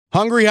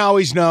Hungry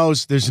Howie's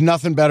knows there's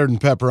nothing better than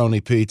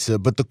pepperoni pizza,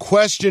 but the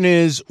question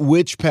is,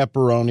 which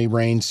pepperoni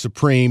reigns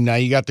supreme? Now,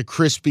 you got the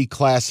crispy,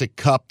 classic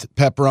cupped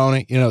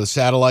pepperoni, the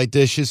satellite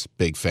dishes,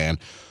 big fan.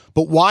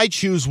 But why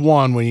choose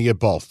one when you get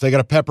both? They got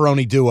a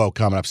pepperoni duo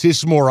coming up. See, this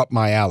is more up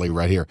my alley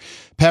right here.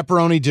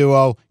 Pepperoni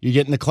duo, you're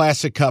getting the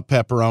classic cup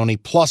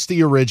pepperoni, plus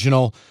the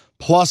original,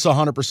 plus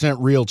 100%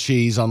 real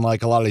cheese,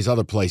 unlike a lot of these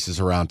other places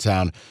around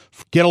town.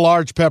 Get a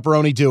large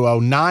pepperoni duo,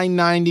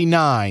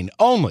 $9.99,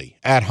 only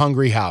at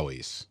Hungry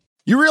Howie's.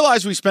 You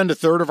realize we spend a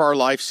third of our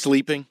life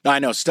sleeping? I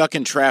know, stuck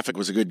in traffic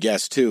was a good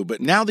guess too, but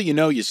now that you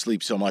know you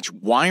sleep so much,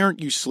 why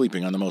aren't you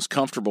sleeping on the most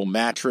comfortable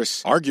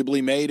mattress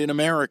arguably made in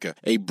America?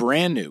 A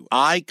brand new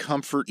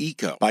iComfort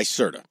Eco by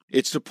Serta.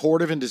 It's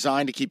supportive and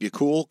designed to keep you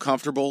cool,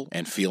 comfortable,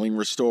 and feeling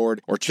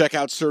restored. Or check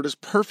out Serta's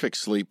Perfect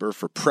Sleeper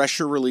for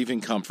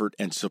pressure-relieving comfort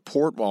and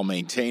support while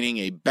maintaining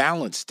a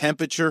balanced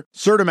temperature.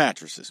 Serta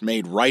mattresses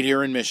made right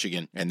here in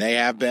Michigan, and they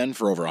have been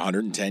for over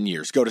 110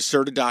 years. Go to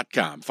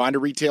Serta.com. Find a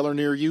retailer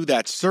near you.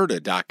 That's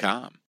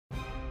Serta.com.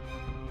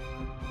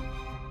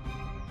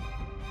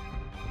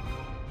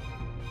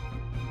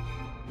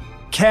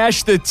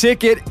 Cash the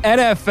Ticket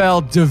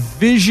NFL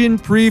Division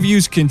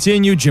previews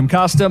continue. Jim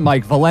Costa,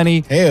 Mike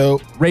Valeni.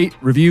 Heyo. Rate,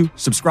 review,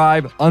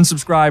 subscribe,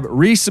 unsubscribe,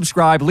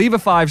 resubscribe, leave a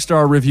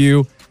 5-star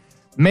review.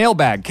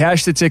 Mailbag,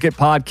 Cash the Ticket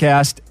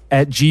podcast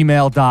at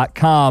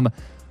gmail.com.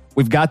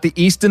 We've got the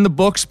East in the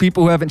books.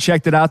 People who haven't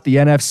checked it out, the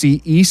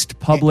NFC East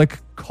Public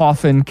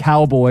Coffin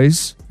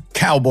Cowboys.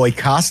 Cowboy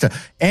Costa.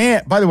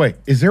 And by the way,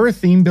 is there a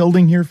theme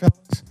building here,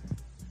 fellas?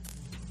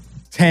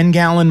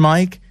 10-gallon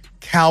mic?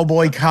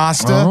 Cowboy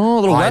Costa. Oh,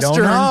 a little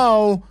Western. I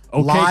don't know.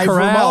 Okay, live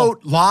Corral.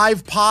 remote,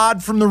 live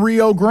pod from the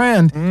Rio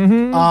Grande.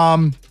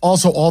 Mm-hmm.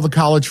 Also, all the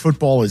college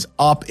football is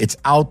up. It's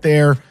out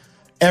there.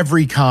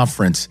 Every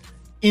conference,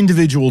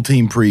 individual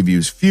team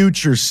previews,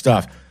 future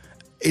stuff.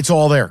 It's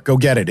all there. Go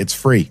get it. It's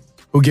free.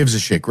 Who gives a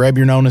shit? Grab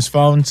your Nona's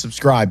phone.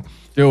 Subscribe.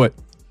 Do it.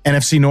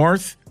 NFC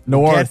North.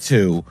 Get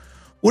to.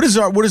 What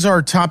is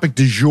our topic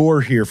du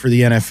jour here for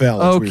the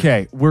NFL?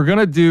 Okay, we're going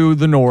to do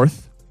the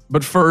North,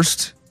 but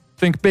first,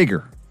 think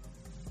bigger.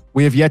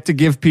 We have yet to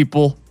give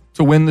people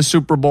to win the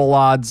Super Bowl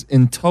odds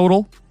in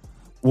total.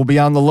 We'll be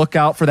on the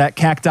lookout for that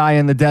cacti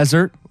in the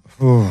desert.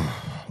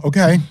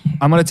 Okay.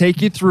 I'm going to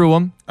take you through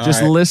them.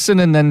 Just listen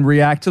and then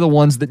react to the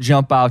ones that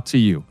jump out to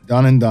you.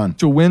 Done and done.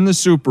 To win the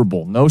Super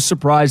Bowl, no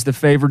surprise, the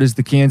favorite is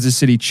the Kansas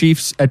City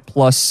Chiefs at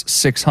plus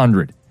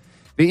 600.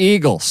 The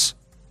Eagles,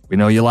 we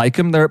know you like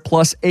them. They're at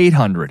plus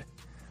 800.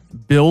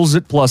 Bills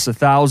at plus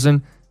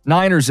 1,000.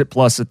 Niners at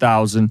plus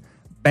 1,000.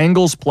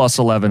 Bengals plus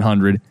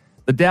 1,100.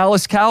 The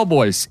Dallas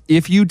Cowboys,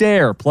 if you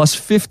dare, plus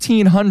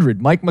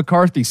 1,500. Mike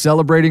McCarthy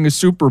celebrating a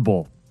Super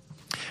Bowl.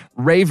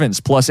 Ravens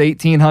plus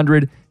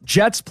 1,800.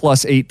 Jets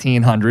plus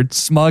 1,800.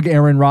 Smug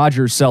Aaron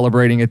Rodgers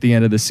celebrating at the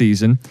end of the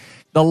season.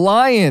 The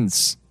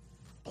Lions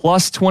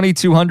plus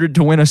 2,200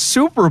 to win a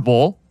Super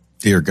Bowl.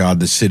 Dear God,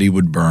 the city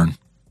would burn.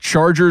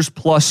 Chargers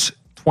plus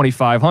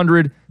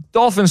 2,500.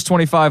 Dolphins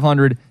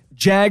 2,500.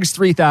 Jags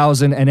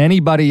 3,000. And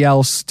anybody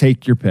else,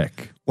 take your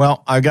pick.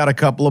 Well, I got a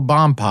couple of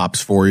bomb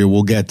pops for you.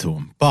 We'll get to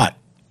them. But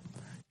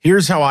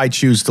here's how I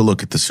choose to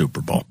look at the Super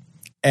Bowl.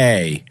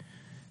 A,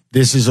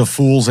 this is a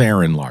fool's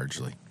errand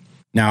largely.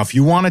 Now, if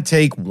you want to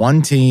take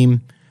one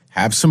team,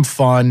 have some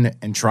fun,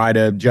 and try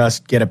to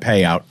just get a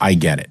payout, I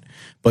get it.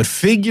 But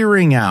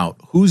figuring out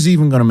who's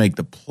even going to make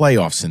the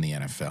playoffs in the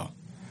NFL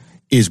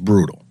is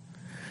brutal.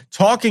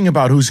 Talking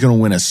about who's going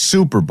to win a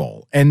Super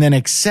Bowl and then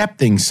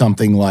accepting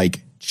something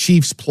like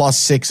Chiefs plus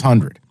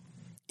 600.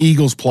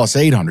 Eagles plus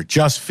 800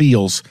 just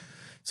feels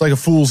it's like a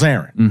fool's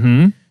errand.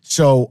 Mm-hmm.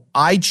 So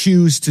I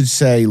choose to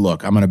say,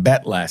 look, I'm going to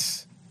bet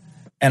less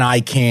and I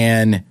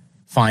can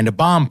find a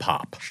bomb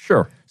pop.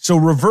 Sure. So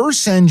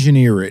reverse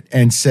engineer it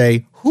and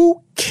say,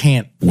 who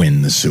can't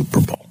win the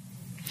Super Bowl?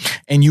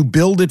 And you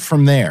build it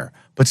from there.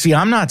 But see,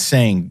 I'm not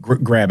saying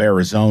grab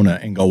Arizona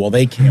and go, well,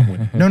 they can't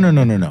win.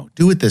 No.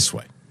 Do it this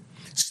way.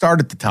 Start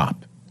at the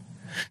top.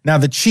 Now,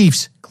 the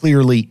Chiefs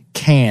clearly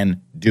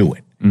can do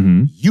it.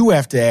 Mm-hmm. You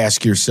have to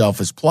ask yourself,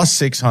 is plus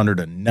 600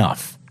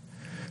 enough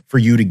for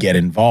you to get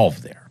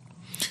involved there?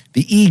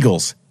 The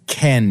Eagles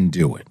can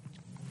do it.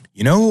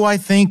 You know who I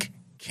think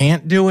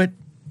can't do it?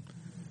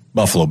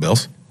 Buffalo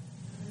Bills.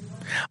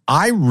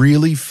 I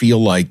really feel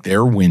like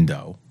their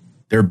window,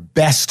 their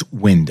best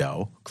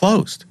window,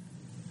 closed.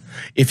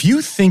 If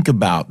you think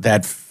about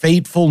that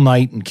fateful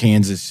night in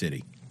Kansas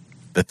City,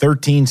 the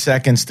 13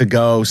 seconds to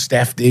go,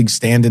 Steph Diggs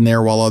standing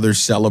there while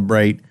others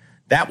celebrate,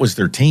 that was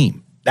their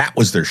team. That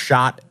was their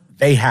shot.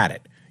 They had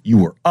it. You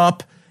were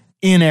up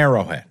in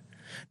Arrowhead.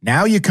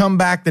 Now you come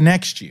back the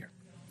next year.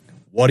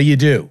 What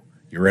do?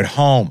 You're at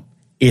home.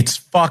 It's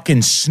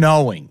fucking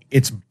snowing.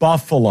 It's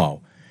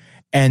Buffalo.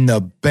 And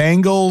the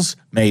Bengals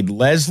made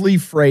Leslie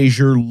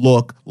Frazier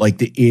look like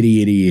the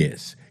idiot he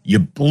is. You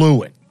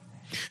blew it.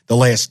 The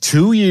last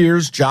 2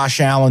 years,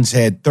 Josh Allen's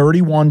had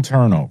 31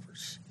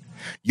 turnovers.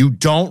 You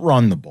don't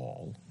run the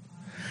ball.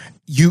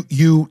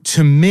 You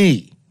to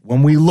me,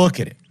 when we look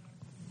at it,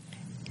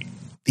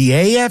 the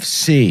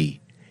AFC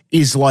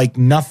is like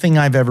nothing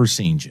I've ever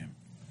seen, Jim.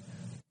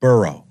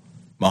 Burrow,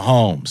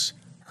 Mahomes,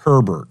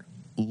 Herbert,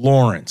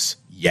 Lawrence.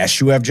 Yes,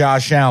 you have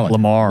Josh Allen.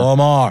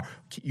 Lamar.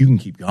 You can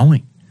keep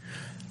going.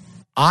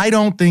 I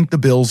don't think the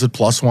Bills at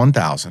plus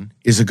 1,000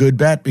 is a good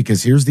bet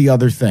because here's the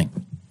other thing.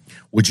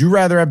 Would you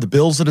rather have the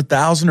Bills at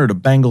 1,000 or the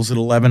Bengals at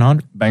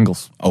 1,100?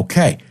 Bengals.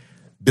 Okay.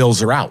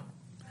 Bills are out.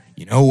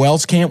 You know who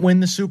else can't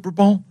win the Super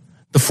Bowl?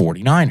 The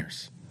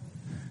 49ers.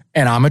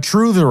 And I'm a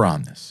truther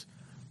on this.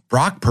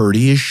 Brock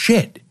Purdy is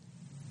shit.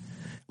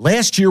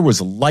 Last year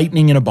was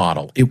lightning in a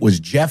bottle. It was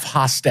Jeff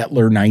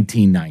Hostetler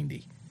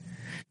 1990.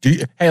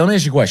 Hey, let me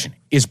ask you a question.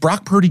 Is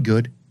Brock Purdy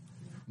good?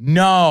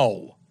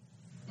 No.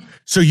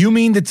 So you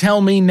mean to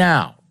tell me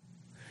now,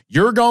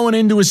 you're going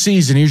into a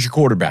season, here's your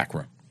quarterback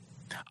room.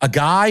 A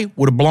guy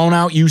would have blown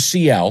out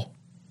UCL,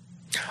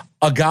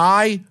 a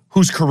guy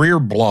whose career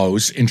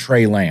blows in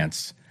Trey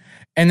Lance,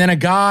 and then a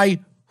guy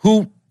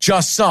who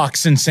just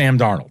sucks in Sam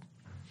Darnold.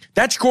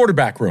 That's your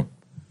quarterback room.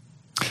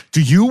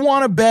 Do you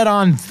want to bet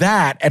on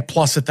that at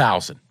plus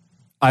 1,000?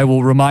 I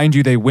will remind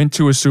you they went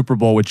to a Super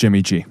Bowl with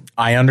Jimmy G.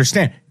 I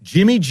understand.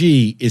 Jimmy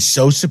G is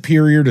so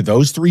superior to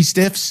those three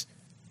stiffs.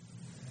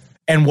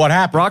 And what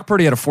happened? Brock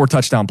Purdy had a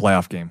 4-touchdown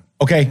playoff game.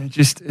 Okay.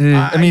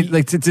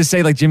 To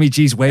say like Jimmy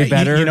G's way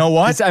better. You know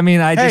what?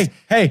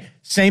 Hey,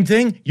 same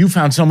thing. You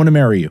found someone to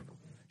marry you.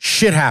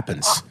 Shit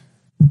happens.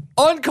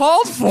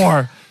 Uncalled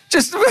for.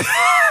 Just boom.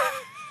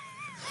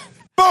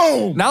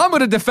 Now I'm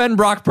going to defend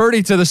Brock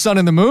Purdy to the sun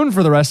and the moon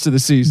for the rest of the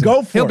season.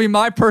 Go for it. He'll be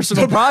my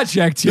personal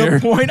project here. The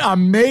point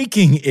I'm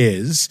making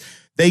is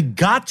they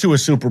got to a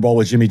Super Bowl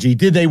with Jimmy G.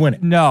 Did they win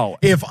it? No.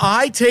 If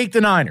I take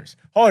the Niners,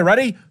 all right,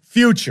 ready?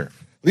 Future.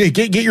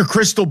 Get your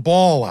crystal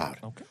ball out.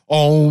 Okay.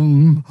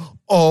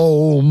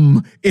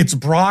 It's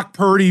Brock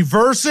Purdy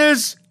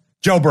versus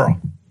Joe Burrow.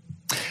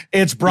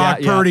 It's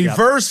Brock Purdy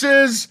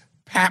versus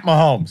Pat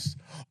Mahomes.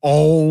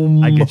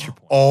 I get your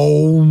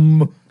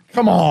point.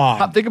 Come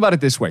on. Think about it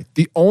this way.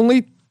 The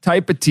only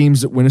type of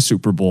teams that win a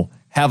Super Bowl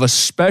have a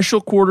special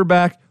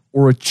quarterback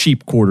or a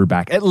cheap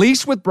quarterback. At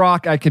least with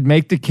Brock, I could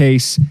make the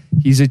case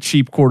he's a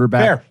cheap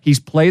quarterback. Fair. He's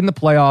played in the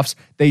playoffs.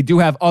 They do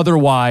have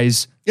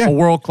otherwise a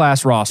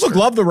world-class roster. Look,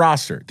 love the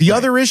roster. The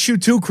other issue,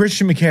 too,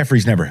 Christian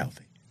McCaffrey's never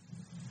healthy.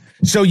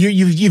 So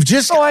you've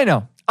just... Oh, I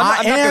know.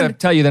 I'm not going to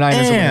tell you the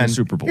Niners will win the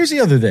Super Bowl. Here's the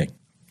other thing.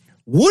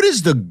 What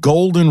is the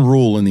golden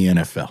rule in the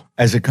NFL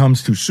as it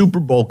comes to Super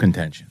Bowl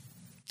contention?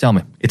 Tell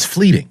me. It's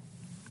fleeting.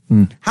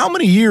 How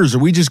many years are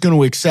we just going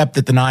to accept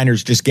that the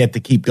Niners just get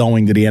to keep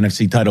going to the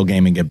NFC title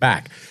game and get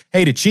back?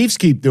 Hey, the Chiefs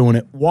keep doing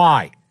it.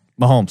 Why?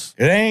 Mahomes.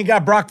 It ain't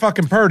got Brock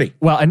fucking Purdy.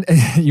 Well, and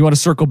you want to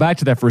circle back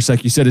to that for a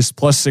sec. You said it's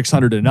plus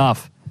 600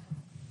 enough.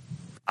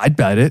 I'd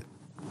bet it.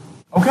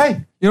 Okay.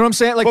 You know what I'm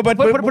saying? Like,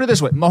 put it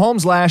this way.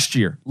 Mahomes last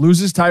year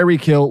loses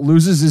Tyreek Hill,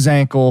 loses his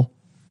ankle.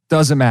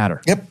 Doesn't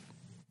matter. Yep.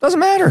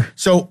 Doesn't matter.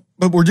 So,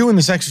 but we're doing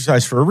this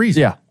exercise for a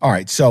reason. Yeah. All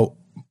right. So,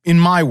 in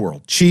my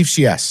world, Chiefs,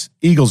 yes.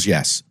 Eagles,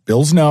 yes.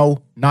 Bills,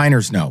 no.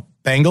 Niners, no.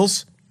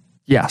 Bengals?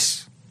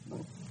 Yes.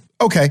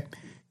 Okay.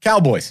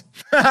 Cowboys?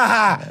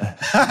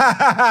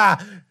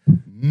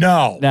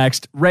 No.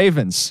 Next,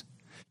 Ravens.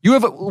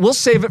 We'll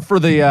save it for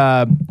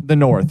the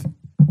North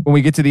when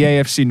we get to the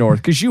AFC North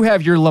because you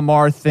have your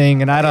Lamar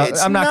thing, and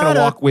I'm not going to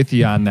walk with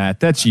you on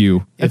that. That's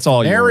you. That's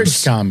all yours.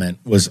 Eric's comment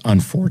was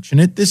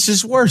unfortunate. This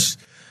is worse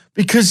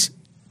because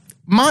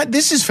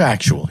this is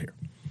factual here.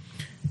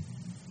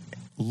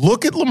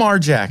 Look at Lamar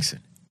Jackson.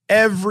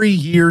 Every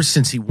year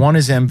since he won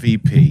his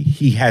MVP,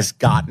 he has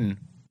gotten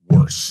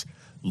worse.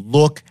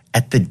 Look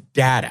at the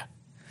data.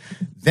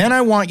 Then I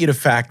want you to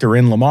factor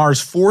in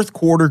Lamar's fourth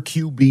quarter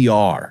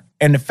QBR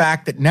and the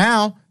fact that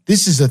now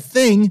this is a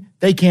thing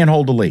they can't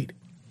hold a lead.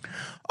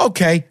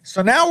 Okay,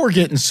 so now we're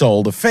getting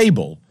sold a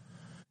fable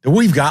that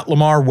we've got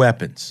Lamar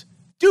weapons.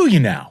 Do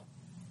you now?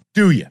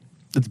 Do you?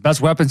 It's the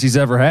best weapons he's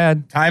ever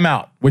had.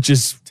 Timeout.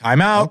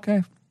 Timeout.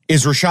 Okay.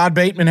 Is Rashad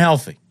Bateman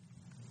healthy?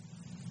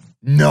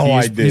 No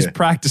idea. He's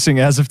practicing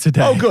as of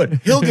today. Oh, good.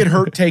 He'll get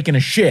hurt taking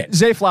a shit.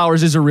 Zay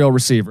Flowers is a real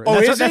receiver.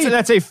 Oh,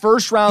 That's a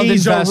first-round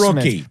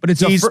investment. He's a rookie. But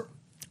it's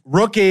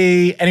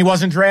rookie, and he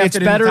wasn't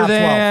drafted in the top 12. It's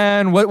better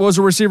than what was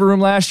a receiver room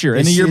last year,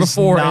 and the year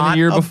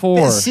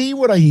before, See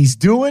what he's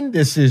doing?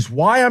 This is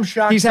why I'm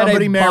shocked he's had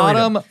somebody a married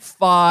him. bottom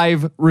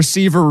 5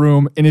 receiver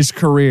room in his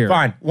career.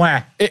 Fine.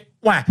 Wah.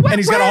 And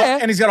he's got a Hall of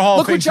Fame tight end.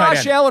 Look what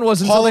Josh Allen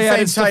was until they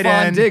added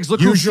Stephon Diggs.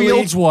 Look who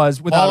Fields was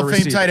without a receiver. Hall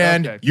of Fame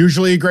tight end,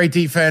 usually a great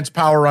defense,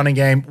 power running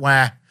game.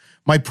 Wah.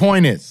 My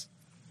point,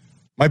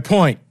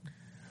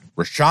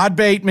 Rashad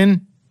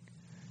Bateman,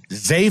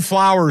 Zay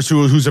Flowers,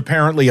 who's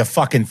apparently a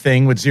fucking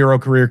thing with 0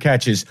 career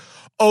catches,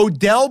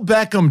 Odell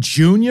Beckham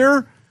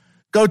Jr.,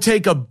 go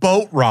take a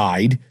boat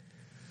ride.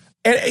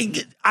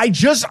 And I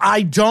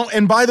don't,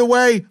 and by the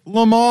way,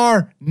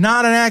 Lamar,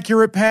 not an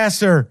accurate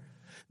passer.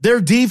 Their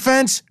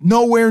defense,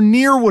 nowhere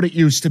near what it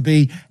used to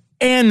be,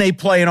 and they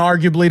play in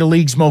arguably the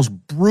league's most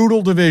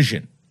brutal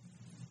division.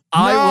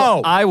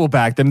 I will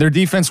back them. Their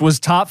defense was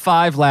top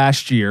 5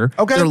 last year.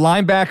 Okay. Their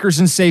linebackers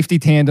and safety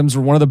tandems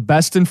were one of the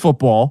best in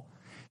football.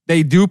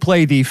 They do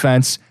play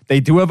defense. They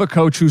do have a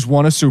coach who's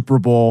won a Super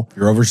Bowl.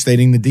 You're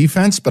overstating the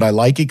defense, but I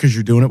like it because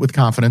you're doing it with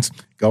confidence.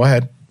 Go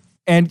ahead.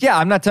 And yeah,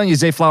 I'm not telling you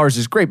Zay Flowers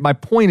is great. My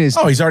point is...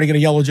 Oh, he's already got a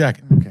yellow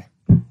jacket. Okay.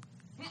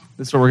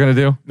 This is what we're going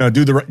to do? No,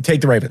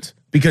 take the Ravens.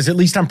 Because at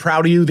least I'm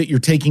proud of you that you're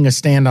taking a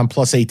stand on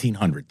plus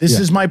 1,800. This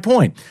is my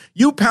point.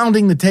 You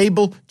pounding the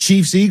table,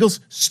 Chiefs, Eagles,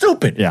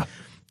 stupid. Yeah.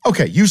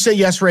 Okay, you say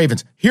yes,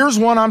 Ravens. Here's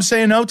one I'm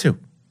saying no to.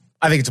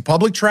 I think it's a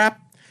public trap,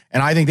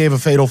 and I think they have a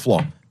fatal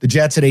flaw. The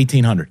Jets at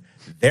 1,800.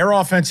 Their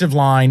offensive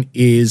line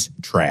is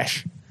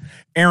trash.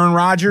 Aaron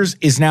Rodgers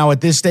is now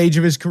at this stage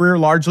of his career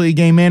largely a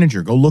game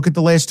manager. Go look at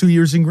the last 2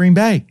 years in Green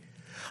Bay.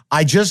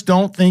 I just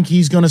don't think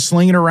he's going to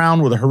sling it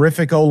around with a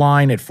horrific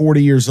O-line at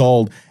 40 years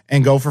old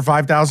and go for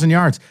 5,000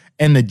 yards.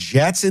 And the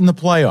Jets in the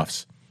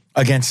playoffs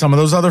against some of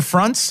those other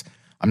fronts,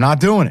 I'm not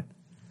doing it.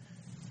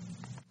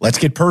 Let's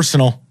get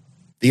personal.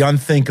 The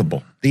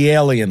unthinkable, the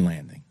alien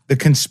landing, the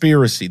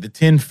conspiracy, the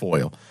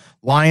tinfoil.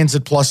 Lions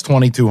at plus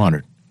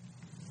 2,200.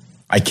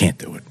 I can't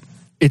do it.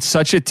 It's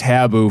such a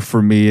taboo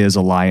for me as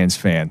a Lions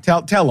fan.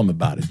 Tell them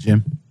about it,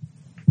 Jim.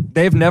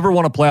 They've never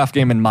won a playoff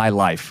game in my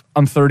life.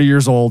 I'm 30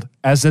 years old.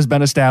 As has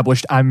been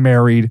established, I'm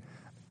married,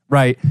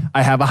 right?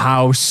 I have a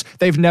house.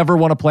 They've never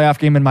won a playoff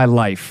game in my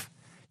life.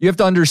 You have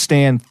to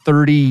understand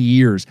 30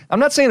 years. I'm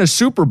not saying a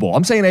Super Bowl.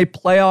 I'm saying a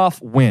playoff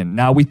win.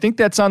 Now, we think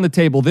that's on the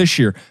table this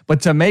year,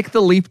 but to make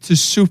the leap to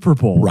Super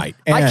Bowl, right?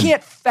 I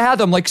can't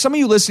fathom, like some of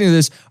you listening to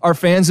this are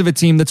fans of a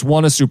team that's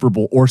won a Super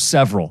Bowl or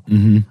several.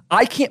 Mm-hmm.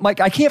 I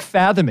can't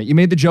fathom it. You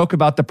made the joke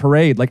about the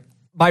parade. Like,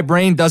 my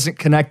brain doesn't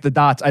connect the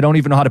dots. I don't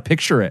even know how to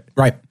picture it.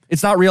 Right.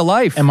 It's not real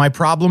life. And my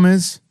problem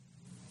is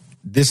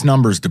this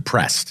number's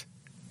depressed.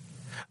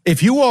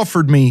 If you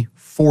offered me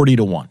 40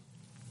 to 1,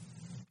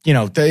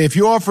 if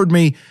you offered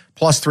me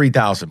plus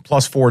 3,000,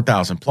 plus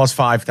 4,000, plus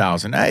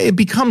 5,000, it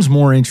becomes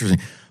more interesting.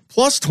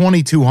 Plus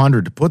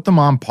 2,200 to put them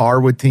on par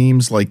with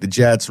teams like the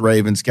Jets,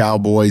 Ravens,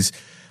 Cowboys.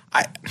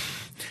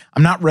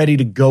 I'm not ready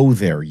to go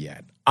there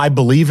yet. I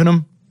believe in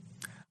them.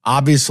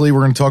 Obviously,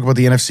 we're going to talk about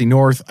the NFC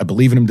North. I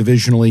believe in them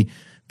divisionally,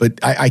 but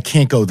I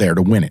can't go there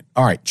to win it.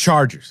 All right,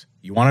 Chargers.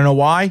 You want to know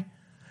why?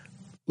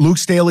 Luke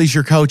Staley's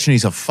your coach, and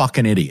he's a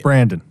fucking idiot.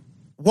 Brandon.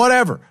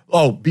 Whatever.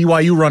 Oh,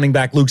 BYU running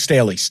back Luke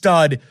Staley.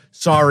 Stud.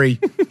 Sorry.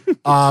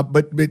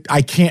 But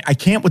I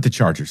can't with the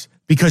Chargers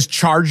because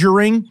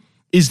chargering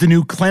is the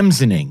new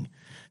Clemsoning.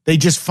 They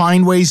just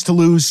find ways to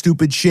lose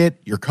stupid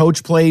shit. Your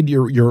coach played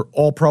your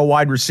all-pro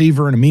wide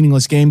receiver in a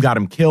meaningless game, got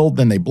him killed.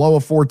 Then they blow a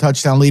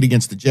 4-touchdown lead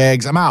against the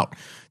Jags. I'm out.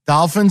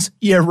 Dolphins,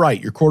 yeah,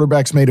 right. Your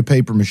quarterback's made of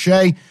paper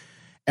mache,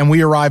 and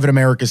we arrive at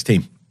America's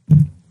team.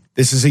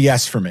 This is a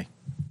yes for me.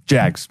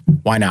 Jags.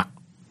 Why not?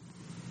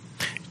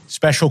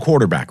 Special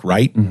quarterback,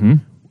 right? Mm-hmm.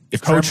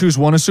 If coach who's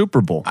won a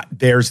Super Bowl.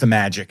 There's the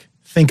magic.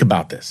 Think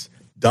about this.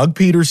 Doug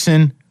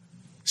Peterson,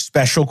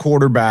 special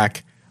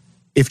quarterback.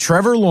 If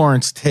Trevor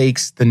Lawrence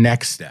takes the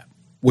next step,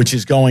 which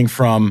is going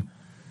from,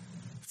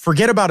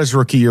 forget about his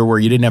rookie year where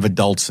you didn't have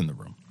adults in the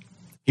room.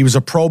 He was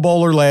a Pro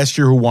Bowler last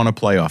year who won a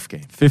playoff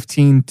game.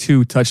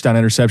 15-2 touchdown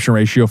interception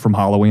ratio from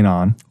Halloween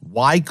on.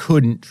 Why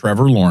couldn't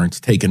Trevor Lawrence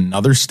take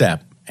another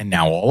step? And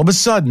now all of a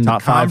sudden, the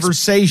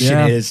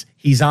conversation is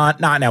he's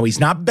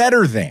not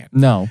better than.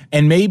 No.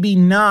 And maybe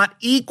not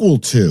equal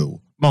to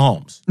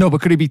Mahomes. No,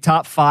 but could he be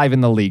top 5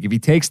 in the league? If he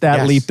takes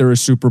that leap, they're a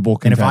Super Bowl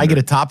contender. And if I get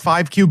a top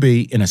 5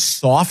 QB in a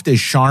soft as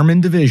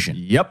Charmin division.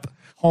 Yep.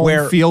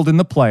 Home field in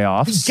the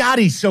playoffs. God,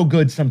 he's so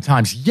good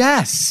sometimes.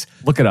 Yes.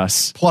 Look at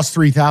us. Plus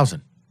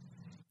 3,000.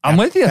 I'm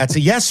with you. That's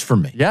a yes for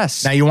me.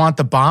 Yes. Now you want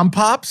the bomb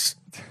pops?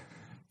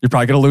 You're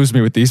probably going to lose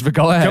me with these, but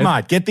go ahead. Come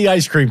on, get the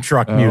ice cream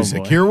truck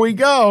music. Boy. Here we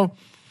go.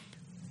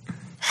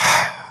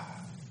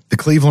 The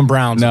Cleveland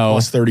Browns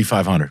plus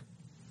 3,500.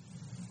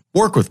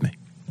 Work with me.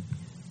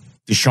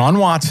 Deshaun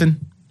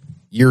Watson,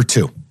 year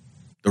 2.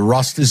 The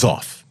rust is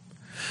off.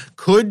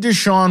 Could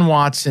Deshaun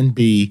Watson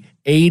be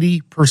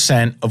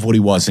 80% of what he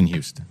was in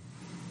Houston?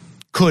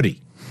 Could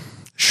he?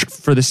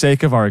 For the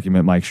sake of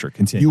argument, Mike, sure,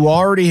 continue. You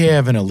already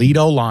have an elite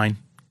O-line,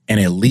 an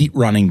elite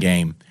running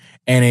game,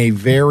 and a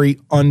very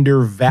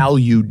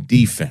undervalued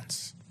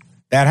defense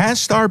that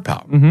has star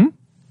power. Mm-hmm.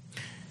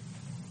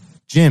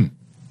 Jim,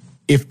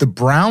 if the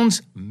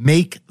Browns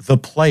make the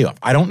playoff,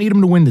 I don't need them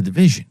to win the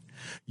division.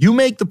 You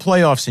make the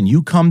playoffs and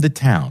you come to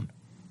town,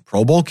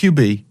 Pro Bowl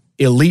QB,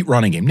 elite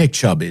running game. Nick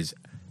Chubb is,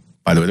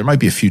 by the way, there might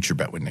be a future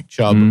bet with Nick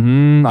Chubb.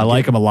 Mm-hmm. I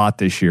like him a lot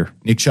this year.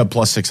 Nick Chubb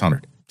plus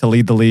 600. To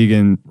lead the league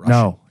in,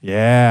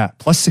 Russia.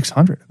 plus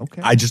 600.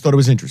 Okay. I just thought it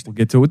was interesting. We'll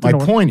get to it with My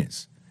point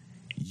is,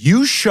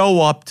 you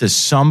show up to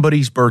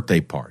somebody's birthday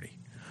party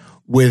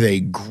with a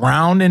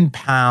ground and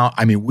pound,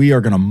 we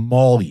are going to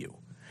maul you,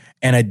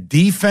 and a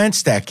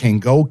defense that can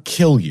go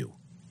kill you.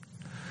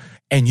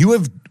 And you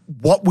have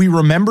what we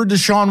remember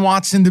Deshaun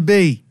Watson to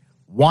be.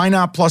 Why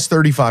not plus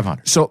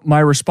 3,500? So my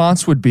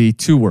response would be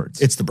 2 words.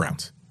 It's the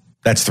Browns.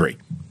 That's 3.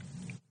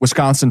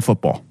 Wisconsin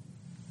football.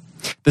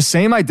 The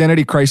same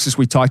identity crisis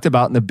we talked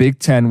about in the Big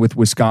Ten with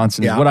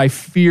Wisconsin is what I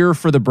fear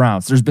for the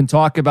Browns. There's been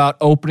talk about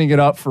opening it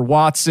up for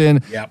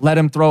Watson, let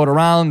him throw it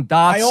around,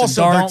 dots I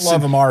also and darts. don't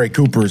love Amari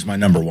Cooper as my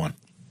number 1.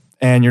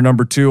 And your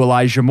number 2,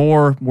 Elijah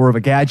Moore, more of a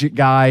gadget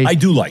guy. I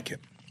do like him.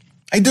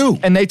 I do.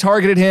 And they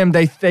targeted him.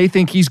 They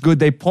think he's good.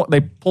 They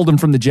pulled him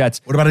from the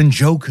Jets. What about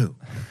Njoku?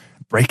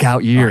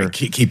 breakout year. All right,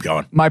 keep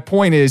going. My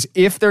point is,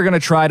 if they're going to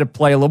try to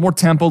play a little more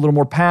tempo, a little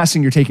more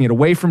passing, you're taking it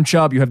away from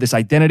Chubb. You have this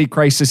identity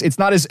crisis. It's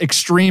not as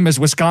extreme as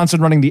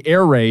Wisconsin running the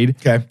air raid,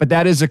 but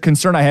that is a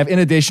concern I have in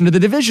addition to the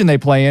division they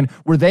play in,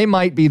 where they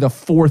might be the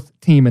fourth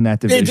team in that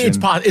division.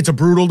 It's a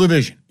brutal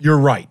division. You're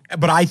right.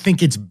 But I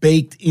think it's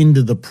baked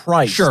into the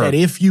price that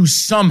if you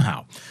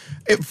somehow,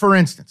 for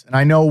instance, and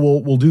I know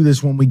we'll do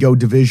this when we go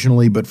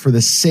divisionally, but for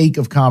the sake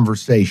of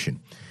conversation,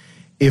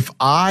 if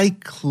I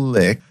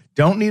click,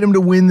 don't need them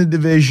to win the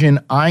division,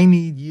 I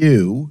need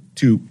you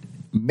to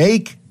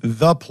make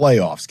the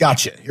playoffs.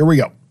 Gotcha. Here we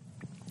go.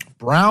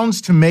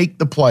 Browns to make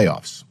the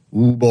playoffs.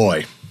 Ooh,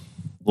 boy.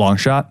 Long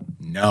shot?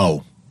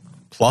 No.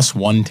 Plus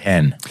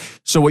 110.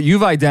 So what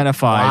you've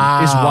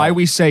identified is why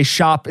we say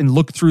shop and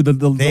look through the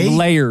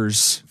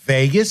layers.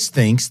 Vegas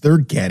thinks they're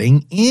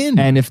getting in.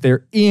 And if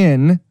they're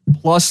in,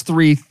 plus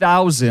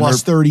 3,000.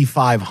 Plus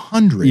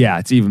 3,500. Yeah,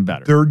 it's even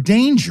better. They're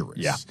dangerous.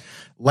 Yeah.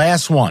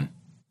 Last one.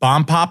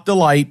 Bomb Pop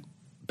Delight.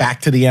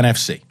 Back to the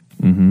NFC.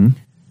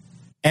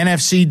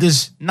 NFC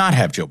does not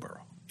have Joe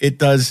Burrow. It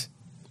does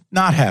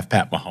not have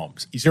Pat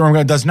Mahomes. You see where I'm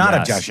going? It does not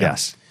have Josh Allen.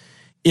 Yes.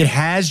 It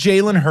has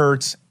Jalen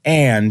Hurts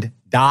and ...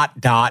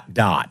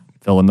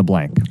 Fill in the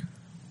blank.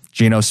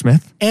 Geno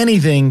Smith?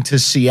 Anything to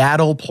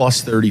Seattle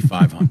plus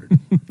 3,500.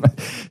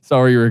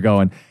 Sorry where you were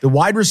going. The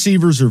wide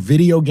receivers are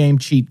video game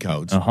cheat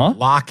codes.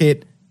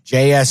 Lockett,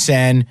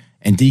 JSN,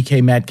 and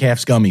DK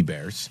Metcalf's Gummy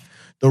Bears.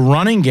 The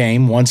running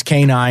game, once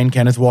K9,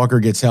 Kenneth Walker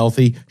gets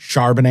healthy,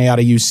 Charbonnet out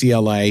of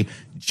UCLA,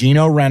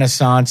 Geno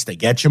Renaissance, they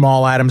get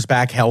Jamal Adams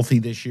back healthy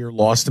this year,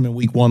 lost him in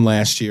week 1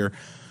 last year.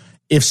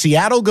 If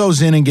Seattle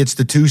goes in and gets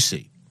the 2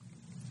 seed,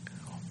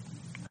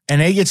 and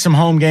they get some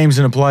home games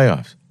in the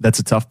playoffs. That's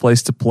a tough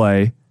place to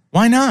play.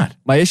 Why not?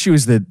 My issue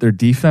is that their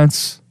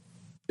defense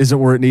isn't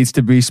where it needs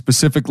to be,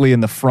 specifically in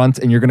the front,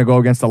 and you're going to go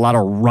against a lot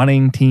of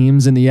running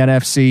teams in the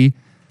NFC.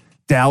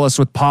 Dallas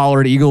with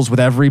Pollard, Eagles with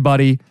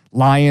everybody,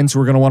 Lions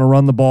who are going to want to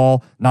run the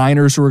ball,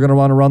 Niners who are going to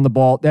want to run the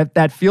ball.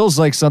 That feels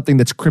like something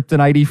that's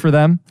kryptonite for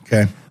them.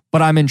 Okay.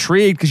 But I'm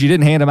intrigued because you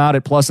didn't hand them out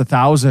at plus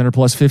 1,000 or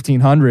plus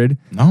 1,500.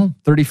 No.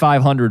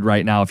 3,500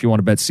 right now if you want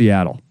to bet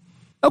Seattle.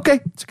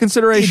 Okay, it's a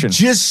consideration. It's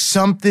just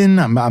something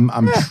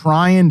I'm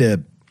trying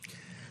to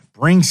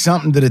bring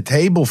something to the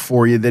table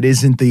for you that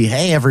isn't the,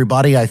 hey,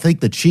 everybody, I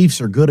think the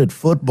Chiefs are good at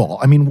football.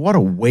 I mean, what a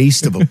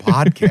waste of a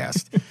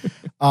podcast.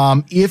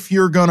 If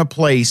you're going to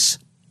place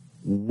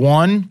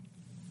one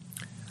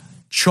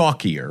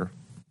chalkier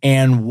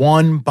and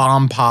one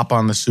bomb pop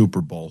on the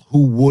Super Bowl,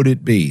 who would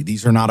it be?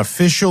 These are not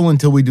official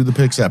until we do the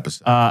picks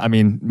episode. I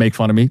mean, make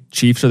fun of me.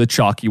 Chiefs are the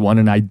chalky one,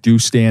 and I do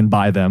stand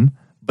by them.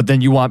 But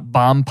then you want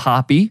bomb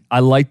poppy. I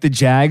like the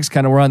Jags.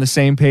 Kind of we're on the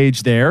same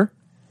page there.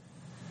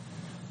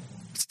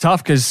 It's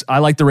tough because I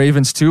like the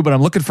Ravens too, but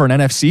I'm looking for an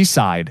NFC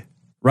side,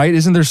 right?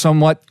 Isn't there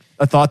somewhat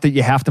a thought that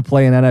you have to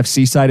play an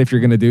NFC side if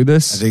you're going to do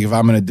this? I think if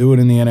I'm going to do it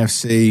in the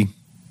NFC,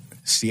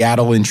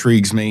 Seattle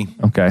intrigues me.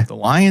 Okay. The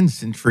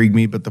Lions intrigue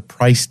me, but the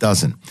price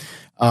doesn't.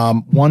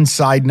 One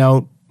side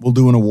note, we'll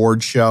do an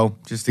award show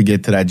just to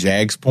get to that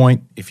Jags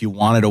point. If you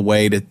wanted a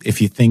way to, if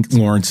you think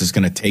Lawrence is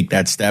going to take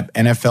that step,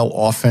 NFL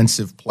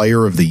Offensive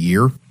Player of the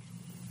Year,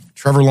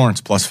 Trevor Lawrence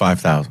plus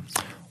 5,000.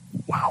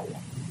 Wow.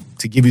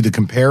 To give you the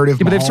comparative.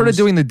 Yeah, but they've started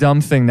doing the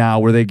dumb thing now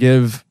where they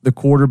give the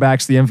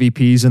quarterbacks the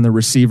MVPs and the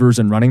receivers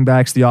and running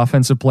backs the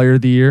Offensive Player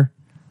of the Year.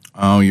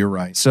 Oh, you're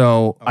right.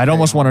 So I'd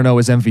almost want to know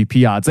his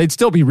MVP odds. They'd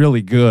still be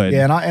really good.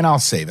 Yeah, and I'll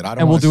save it.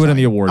 And we'll do it in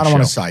the award show. I don't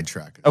want to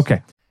sidetrack it.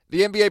 Okay.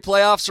 The NBA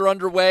playoffs are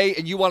underway,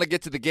 and you want to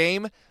get to the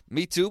game?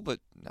 Me too, but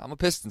I'm a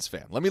Pistons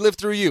fan. Let me live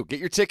through you. Get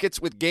your tickets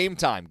with Game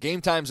Time.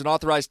 Game Time's an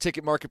authorized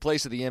ticket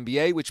marketplace of the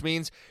NBA, which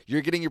means you're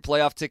getting your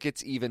playoff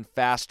tickets even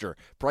faster.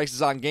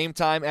 Prices on Game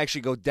Time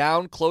actually go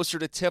down closer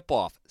to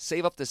tip-off.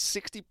 Save up to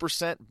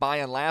 60%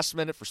 buying last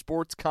minute for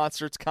sports,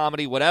 concerts,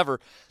 comedy, whatever.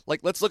 Like,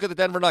 let's look at the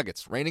Denver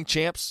Nuggets. Reigning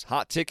champs,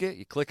 hot ticket.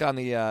 You click on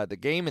the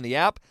game in the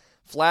app.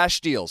 Flash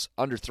deals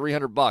under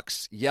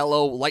 $300.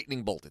 Yellow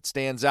lightning bolt, it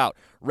stands out.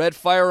 Red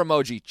fire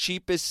emoji,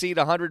 cheapest seat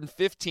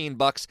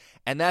 $115,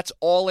 and that's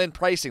all in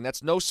pricing.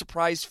 That's no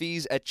surprise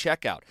fees at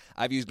checkout.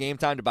 I've used Game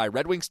Time to buy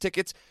Red Wings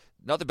tickets.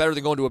 Nothing better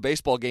than going to a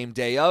baseball game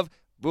day of.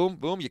 Boom,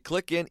 boom, you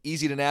click in,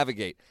 easy to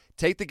navigate.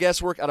 Take the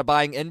guesswork out of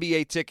buying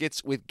NBA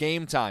tickets with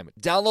Game Time.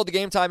 Download the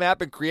Game Time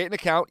app and create an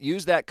account.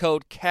 Use that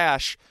code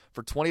CASH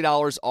for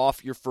 $20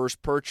 off your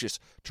first purchase.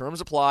 Terms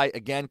apply.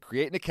 Again,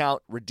 create an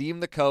account, redeem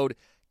the code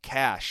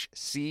CASH,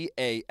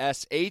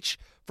 C-A-S-H,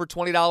 for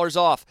 $20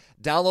 off.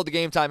 Download the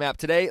Game Time app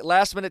today.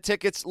 Last minute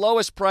tickets,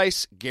 lowest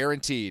price,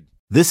 guaranteed.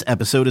 This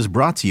episode is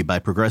brought to you by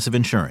Progressive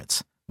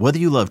Insurance. Whether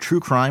you love true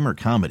crime or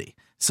comedy,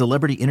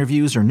 celebrity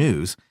interviews or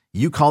news,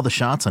 you call the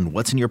shots on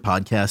what's in your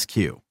podcast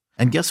queue.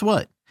 And guess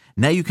what?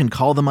 Now you can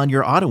call them on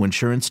your auto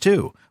insurance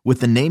too with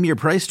the Name Your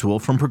Price tool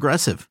from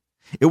Progressive.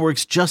 It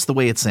works just the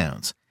way it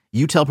sounds.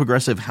 You tell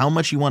Progressive how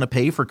much you want to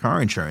pay for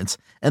car insurance,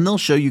 and they'll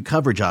show you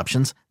coverage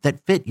options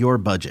that fit your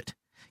budget.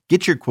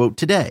 Get your quote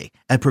today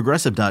at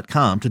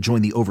Progressive.com to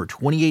join the over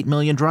 28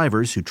 million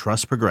drivers who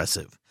trust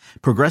Progressive.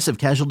 Progressive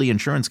Casualty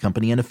Insurance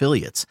Company and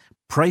Affiliates.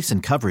 Price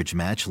and coverage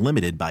match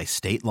limited by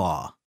state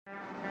law.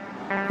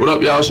 What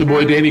up, y'all? It's your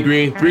boy Danny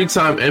Green,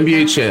 3-time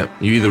NBA champ.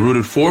 You either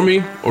rooted for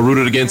me or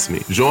rooted against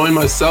me. Join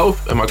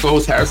myself and my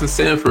co-host Harrison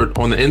Sanford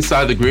on the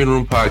Inside the Green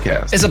Room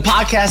podcast. It's a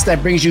podcast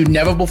that brings you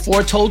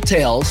never-before-told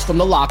tales from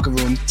the locker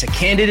room to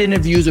candid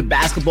interviews with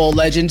basketball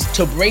legends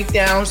to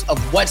breakdowns of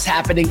what's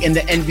happening in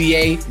the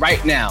NBA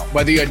right now.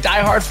 Whether you're a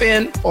diehard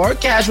fan or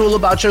casual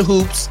about your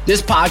hoops,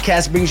 this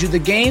podcast brings you the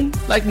game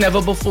like never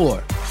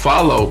before.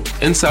 Follow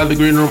Inside the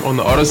Green Room on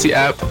the Odyssey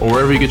app or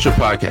wherever you get your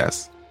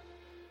podcasts.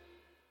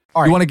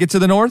 All right. You want to get to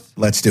the North?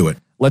 Let's do it.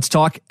 Let's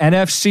talk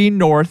NFC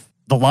North.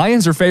 The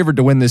Lions are favored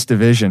to win this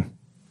division.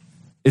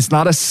 It's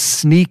not a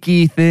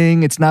sneaky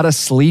thing. It's not a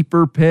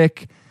sleeper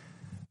pick.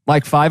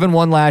 Like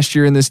 5-1 last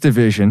year in this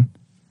division.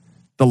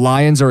 The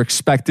Lions are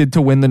expected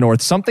to win the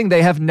North, something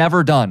they have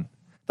never done.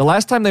 The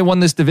last time they won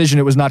this division,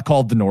 it was not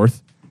called the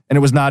North, and it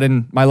was not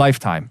in my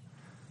lifetime.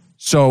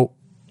 So,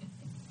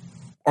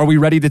 are we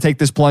ready to take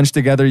this plunge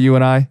together, you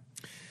and I?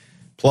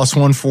 Plus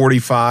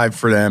 145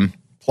 for them.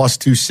 Plus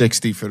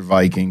 260 for the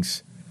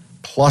Vikings,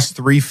 plus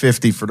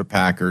 350 for the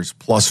Packers,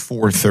 plus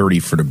 430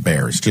 for the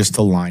Bears, just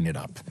to line it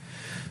up.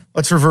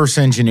 Let's reverse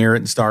engineer it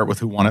and start with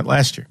who won it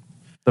last year.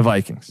 The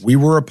Vikings. We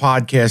were a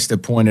podcast that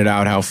pointed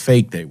out how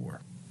fake they were.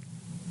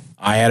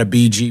 I had a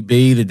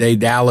BGB the day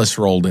Dallas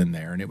rolled in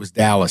there, and it was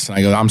Dallas. And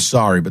I go, I'm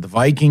sorry, but the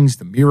Vikings,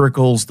 the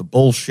miracles, the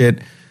bullshit,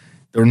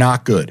 they're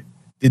not good.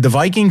 Did the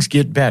Vikings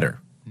get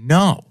better?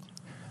 No.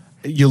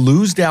 You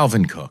lose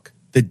Dalvin Cook.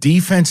 The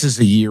defense is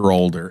a year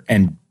older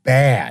and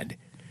bad.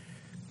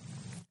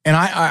 And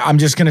I'm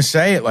just going to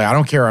say it. Like, I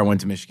don't care. I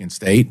went to Michigan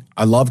State.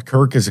 I loved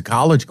Kirk as a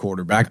college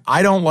quarterback.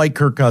 I don't like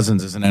Kirk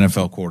Cousins as an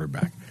NFL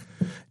quarterback.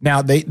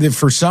 Now, they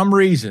for some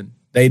reason,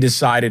 they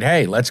decided,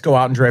 hey, let's go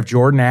out and draft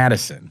Jordan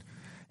Addison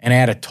and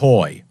add a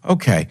toy.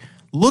 Okay.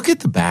 Look at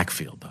the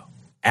backfield, though.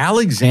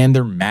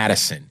 Alexander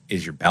Madison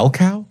is your bell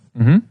cow.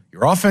 Mm-hmm.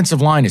 Your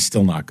offensive line is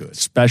still not good.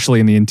 Especially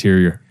in the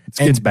interior.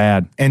 It's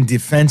bad. And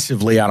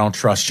defensively, I don't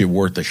trust you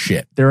worth a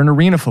shit. They're an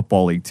Arena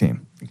Football League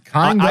team.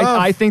 Kind of.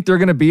 I think they're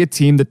going to be a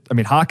team that,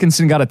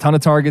 Hawkinson got a ton of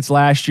targets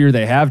last year.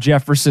 They have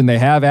Jefferson. They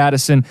have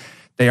Addison.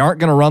 They aren't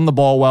going to run the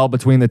ball well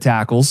between the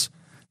tackles.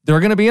 They're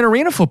going to be an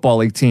Arena Football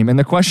League team. And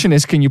the question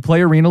is, can you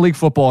play Arena League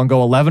football and go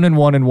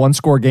 11-1 in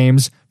one-score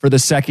games for the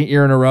second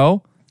year in a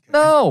row?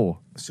 No.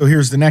 So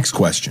here's the next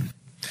question.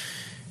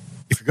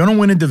 If you're going to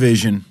win a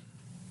division,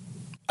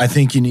 I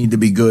think you need to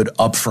be good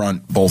up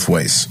front both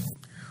ways.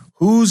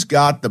 Who's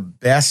got the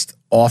best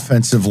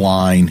offensive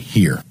line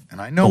here?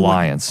 And I know the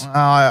Lions.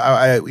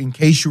 In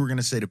case you were going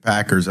to say the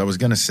Packers, I was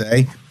going to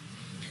say,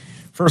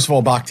 first of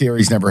all,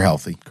 Bakhtiari's never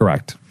healthy.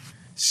 Correct.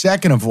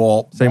 Second of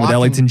all, same with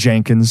Ellington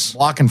Jenkins.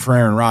 Blocking for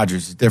Aaron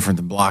Rodgers is different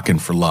than blocking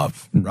for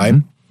Love, right?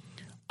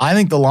 I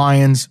think the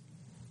Lions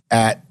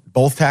at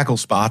both tackle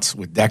spots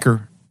with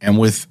Decker and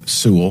with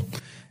Sewell,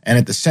 and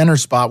at the center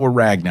spot with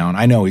Ragnow. And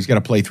I know he's got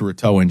to play through a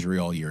toe injury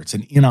all year. It's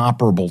an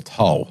inoperable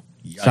toe.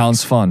 Yikes.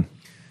 Sounds fun.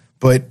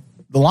 But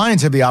the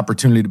Lions have the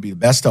opportunity to be the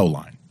best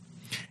O-line.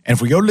 And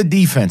if we go to the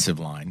defensive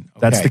line, okay,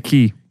 that's the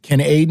key. Can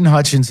Aiden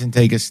Hutchinson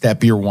take a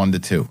step year 1 to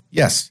 2?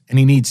 Yes, and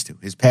he needs to.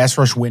 His pass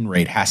rush win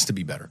rate has to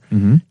be better.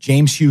 Mm-hmm.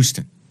 James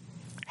Houston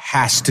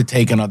has to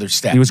take another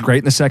step. He was great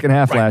in the second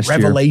half last year.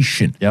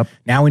 Revelation. Yep.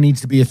 Now he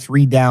needs to be a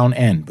 3-down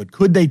end. But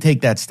could they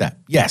take that step?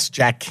 Yes,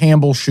 Jack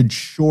Campbell should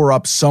shore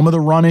up some of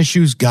the run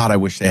issues. God, I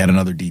wish they had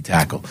another D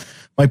tackle.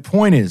 My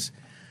point is,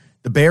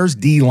 the Bears'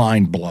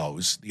 D-line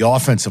blows. The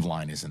offensive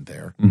line isn't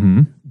there.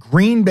 Mm-hmm.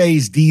 Green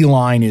Bay's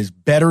D-line is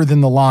better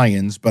than the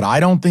Lions, but I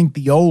don't think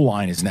the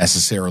O-line is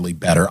necessarily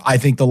better. I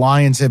think the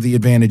Lions have the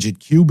advantage at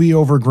QB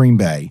over Green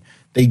Bay.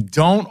 They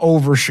don't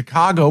over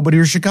Chicago, but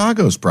here's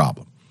Chicago's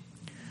problem.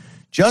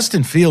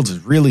 Justin Fields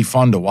is really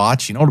fun to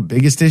watch. You know the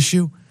biggest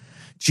issue?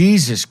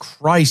 Jesus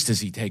Christ,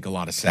 does he take a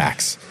lot of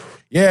sacks.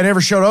 Yeah, I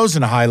never show those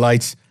in the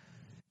highlights.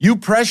 You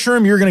pressure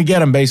him, you're going to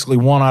get him basically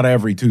 1 out of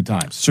every 2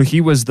 times. So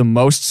he was the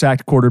most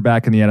sacked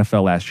quarterback in the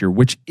NFL last year,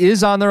 which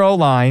is on their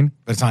O-line.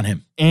 But it's on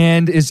him.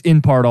 And is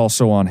in part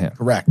also on him.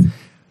 Correct.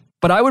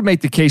 But I would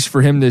make the case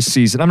for him this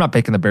season. I'm not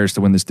picking the Bears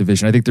to win this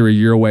division. I think they're a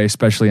year away,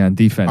 especially on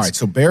defense. All right,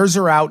 so Bears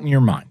are out in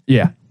your mind.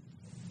 Yeah.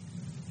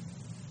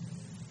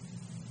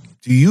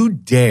 Do you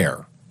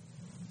dare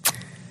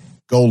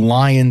go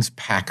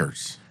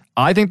Lions-Packers?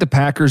 I think the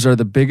Packers are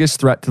the biggest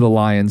threat to the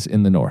Lions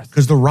in the North.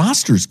 Because the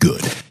roster's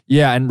good.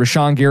 Yeah, and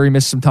Rashawn Gary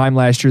missed some time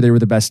last year. They were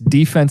the best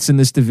defense in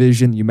this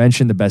division. You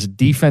mentioned the best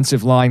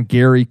defensive line,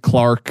 Gary,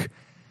 Clark.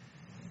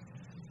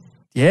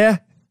 Yeah,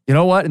 you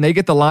know what? And they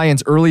get the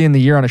Lions early in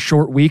the year on a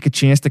short week, a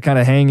chance to kind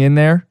of hang in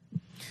there.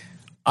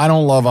 I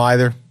don't love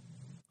either.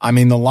 I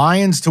mean, the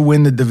Lions to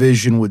win the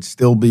division would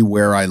still be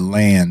where I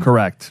land.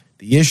 Correct.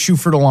 The issue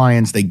for the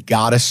Lions, they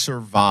got to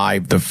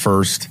survive the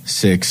first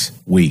 6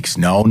 weeks.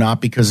 No, not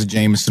because of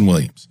Jameson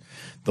Williams.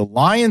 The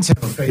Lions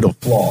have a fatal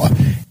flaw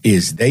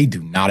is they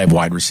do not have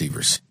wide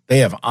receivers. They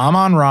have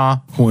Amon-Ra,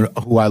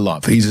 who I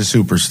love. He's a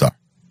superstar.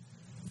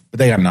 But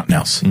they have nothing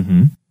else.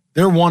 Mm-hmm.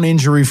 They're one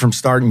injury from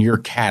starting your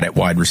cat at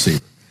wide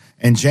receiver.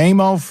 And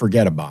J-Mo,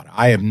 forget about it.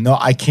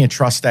 I can't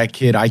trust that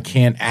kid. I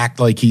can't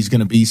act like he's going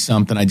to be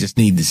something. I just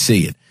need to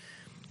see it.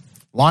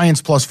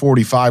 Lions plus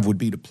 45 would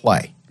be to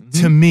play.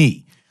 To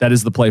me. That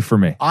is the play for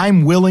me.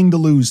 I'm willing to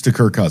lose to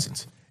Kirk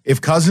Cousins.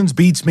 If Cousins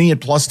beats me at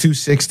plus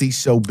 260,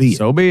 so be it.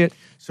 So be it.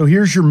 So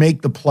here's your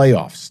make the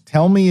playoffs.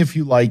 Tell me if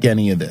you like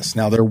any of this.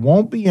 Now, there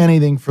won't be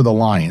anything for the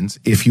Lions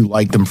if you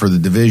like them for the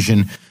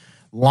division.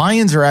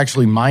 Lions are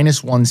actually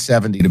minus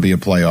 170 to be a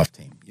playoff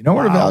team. You know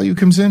where the value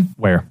comes in?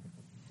 Where?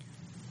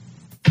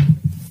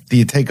 Do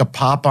you take a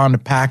pop on the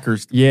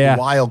Packers? Yeah.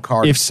 The wild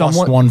card If plus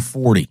someone-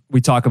 140.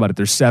 We talk about it.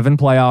 There's 7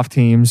 playoff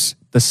teams.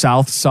 The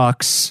South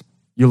sucks.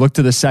 You look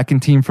to the second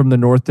team from the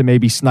North to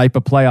maybe snipe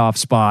a playoff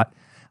spot.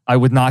 I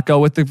would not go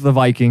with the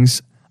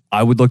Vikings.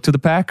 I would look to the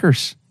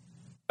Packers.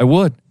 I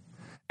would.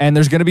 And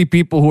there's going to be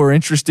people who are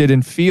interested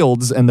in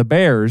Fields and the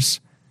Bears.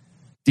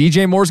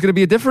 DJ Moore's going to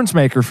be a difference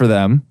maker for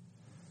them,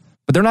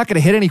 but they're not going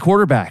to hit any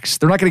quarterbacks.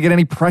 They're not going to get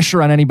any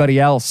pressure on anybody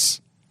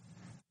else.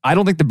 I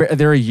don't think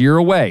they're a year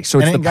away. So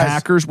it's the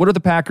Packers. What are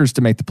the Packers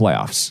to make the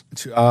playoffs?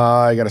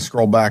 I got to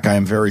scroll back. I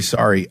am very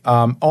sorry.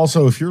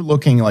 Also, if you're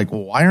looking like,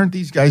 well, why aren't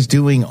these guys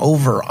doing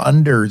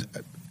over-unders?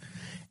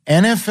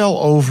 NFL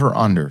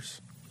over-unders.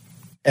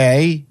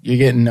 A, you're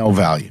getting no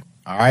value.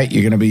 All right?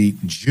 You're going to be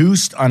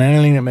juiced on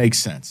anything that makes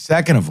sense.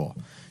 Second of all,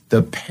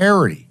 the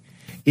parity,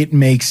 it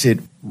makes it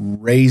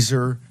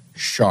razor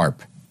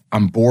sharp.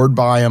 I'm bored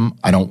by them.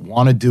 I don't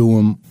want to do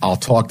them. I'll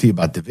talk to you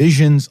about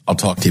divisions. I'll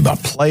talk to you about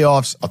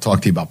playoffs. I'll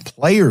talk to you about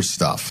player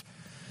stuff.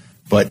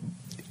 But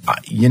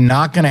you're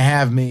not going to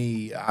have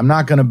me. I'm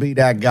not going to be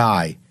that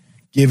guy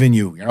giving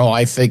you,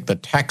 I think the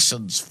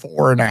Texans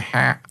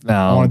 4.5. No.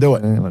 I want to do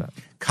it.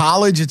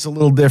 College, it's a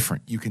little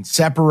different. You can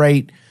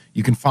separate.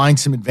 You can find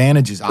some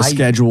advantages. The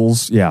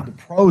schedules, yeah. The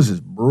pros is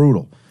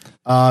brutal.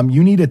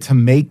 You need it to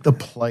make the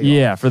playoffs.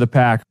 Yeah, for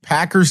the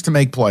Packers to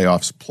make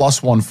playoffs,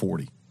 plus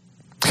 140.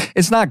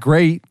 It's not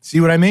great. See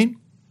what I mean?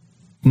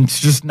 It's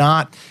just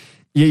not.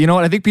 Yeah, you know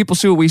what? I think people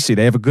see what we see.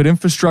 They have a good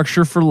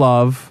infrastructure for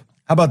Love.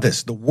 How about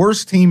this? The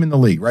worst team in the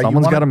league, right?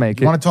 Someone's got to make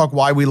it. You want to talk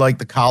why we like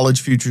the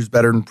college futures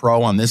better than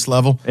pro on this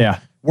level? Yeah.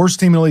 Worst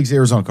team in the league is the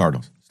Arizona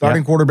Cardinals.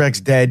 Starting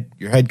quarterback's dead.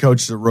 Your head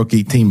coach is a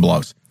rookie. Team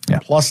blows. Yeah.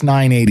 Plus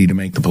 980 to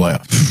make the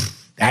playoffs.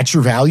 That's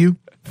your value?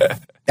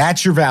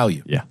 That's your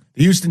value. Yeah.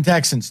 The Houston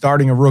Texans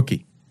starting a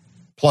rookie.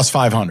 Plus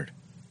 500.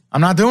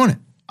 I'm not doing it.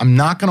 I'm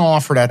not going to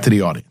offer that to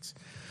the audience.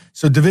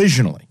 So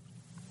divisionally,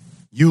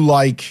 you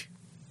like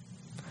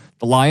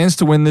the Lions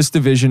to win this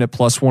division at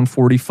plus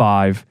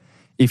 145.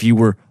 If you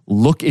were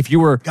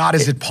God,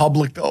 is it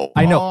public though?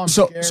 I know.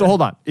 So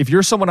hold on. If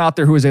you're someone out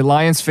there who is a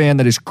Lions fan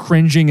that is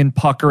cringing and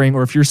puckering,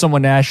 or if you're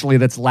someone nationally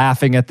that's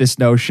laughing at this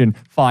notion,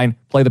 fine,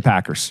 play the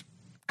Packers.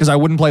 Because I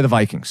wouldn't play the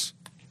Vikings.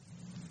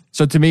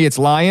 So to me, it's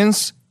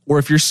Lions, or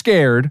if you're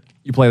scared,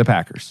 you play the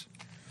Packers.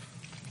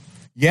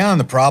 Yeah, and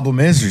the problem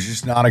is there's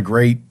just not a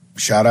great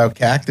shout out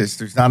Cactus.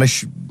 There's not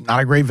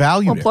a great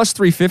value. Well, there. plus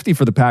 350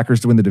 for the Packers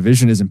to win the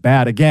division isn't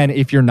bad. Again,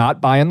 if you're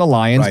not buying the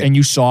Lions and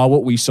you saw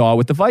what we saw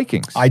with the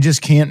Vikings. I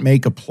just can't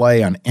make a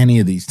play on any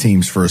of these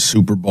teams for a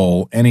Super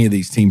Bowl, any of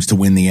these teams to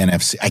win the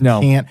NFC. I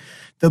can't.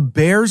 The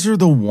Bears are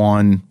the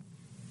one.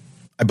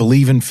 I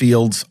believe in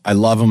Fields. I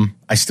love him.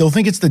 I still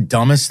think it's the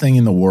dumbest thing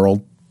in the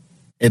world.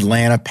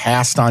 Atlanta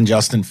passed on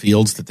Justin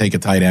Fields to take a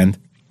tight end.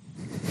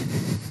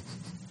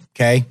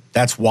 Okay?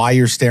 That's why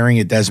you're staring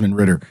at Desmond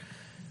Ridder.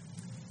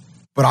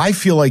 But I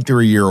feel like they're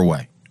a year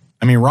away.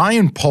 I mean,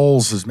 Ryan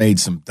Poles has made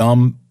some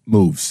dumb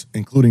moves,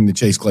 including the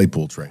Chase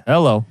Claypool trade.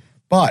 Hello.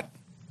 But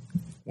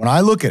when I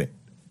look at it,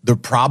 they're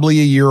probably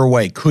a year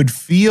away. Could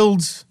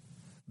Fields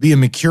be a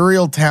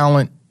mercurial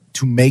talent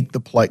to make the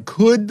play?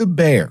 Could the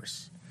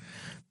Bears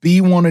be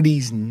one of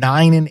these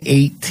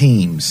 9-8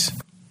 teams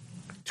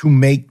to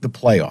make the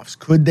playoffs?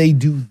 Could they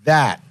do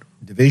that?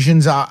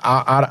 Divisions out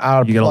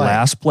of You get a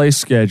last place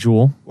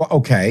schedule. Well,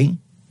 okay.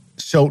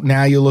 So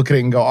now you look at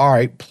it and go, all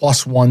right,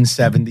 plus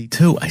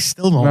 172. I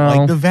still don't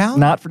like the value.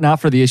 Not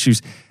for the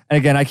issues. And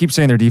again, I keep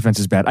saying their defense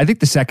is bad. I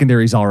think the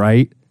secondary's all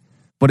right,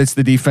 but it's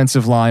the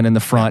defensive line in the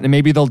front. And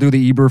maybe they'll do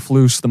the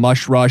Eberflus, the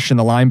mush rush, and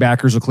the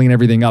linebackers will clean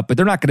everything up, but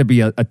they're not going to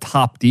be a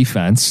top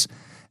defense.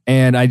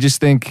 And I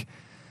just think,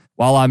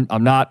 while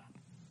I'm not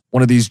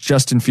one of these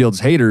Justin Fields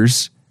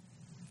haters,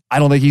 I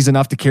don't think he's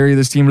enough to carry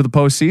this team to the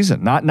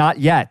postseason. Not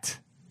yet.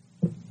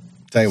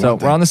 So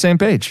we're on the same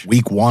page.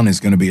 Week 1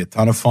 is going to be a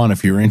ton of fun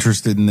if you're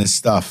interested in this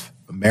stuff.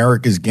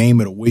 America's game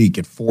of the week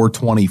at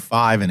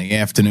 4:25 in the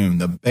afternoon.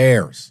 The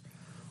Bears,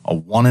 a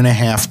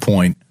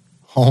 1.5-point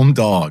home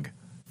dog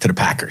to the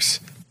Packers.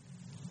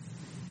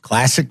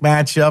 Classic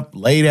matchup,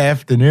 late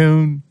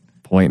afternoon.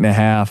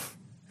 1.5.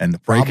 And the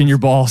breaking your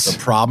balls. The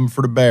problem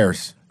for the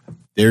Bears,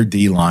 their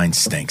D-line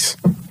stinks.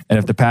 And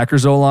if the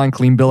Packers O-line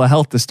clean bill of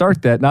health to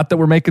start that, not that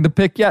we're making the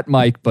pick yet,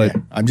 Mike, but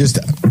I'm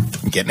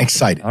getting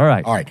excited. All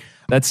right.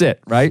 That's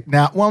it, right?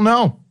 Now, well,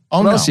 no.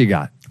 What else you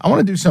got? I want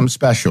to do something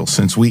special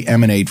since we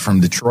emanate from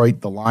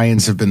Detroit. The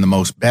Lions have been the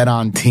most bet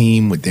on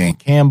team with Dan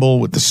Campbell,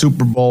 with the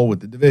Super Bowl,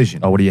 with the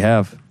division. Oh, what do you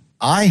have?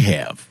 I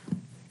have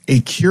a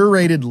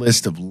curated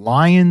list of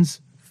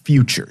Lions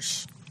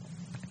futures.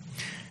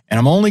 And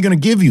I'm only going to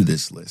give you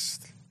this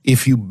list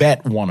if you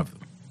bet one of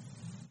them.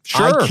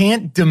 Sure. I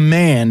can't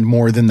demand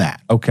more than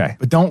that. Okay.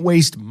 But don't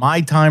waste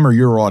my time or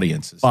your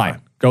audience's Fine.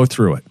 time. Go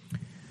through it.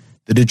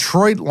 The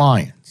Detroit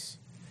Lions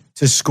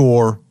to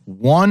score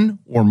one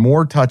or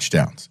more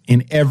touchdowns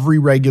in every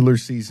regular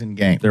season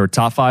game. They were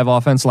top 5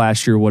 offense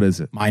last year. What is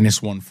it?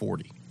 Minus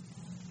 140.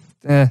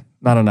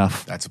 Not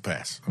enough. That's a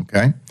pass.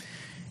 Okay.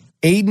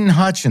 Aiden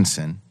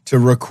Hutchinson to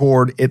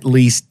record at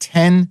least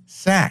 10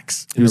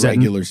 sacks in the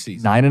regular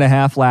season.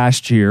 9.5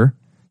 last year.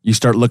 You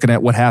start looking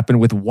at what happened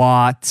with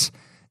Watt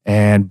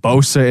and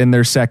Bosa in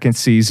their second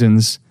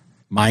seasons.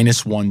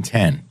 Minus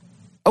 110.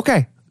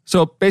 Okay.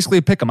 So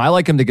basically pick him. I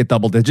like him to get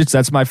double digits.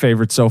 That's my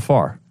favorite so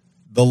far.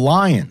 The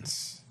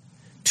Lions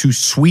to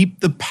sweep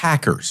the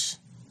Packers.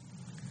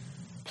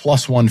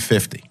 Plus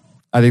 150.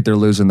 I think they're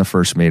losing the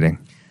first meeting.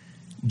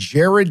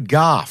 Jared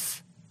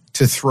Goff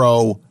to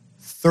throw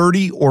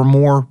 30 or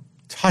more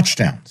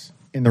touchdowns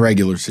in the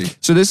regular season.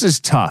 So this is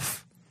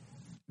tough.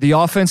 The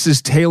offense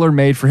is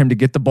tailor-made for him to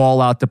get the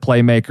ball out to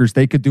playmakers.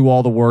 They could do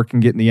all the work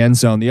and get in the end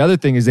zone. The other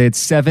thing is they had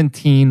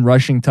 17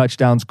 rushing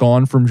touchdowns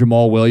gone from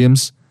Jamal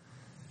Williams.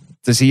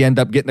 Does he end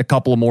up getting a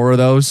couple of more of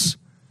those?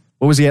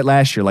 What was he at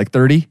last year, like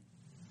 30?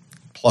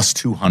 Plus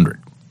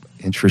 200.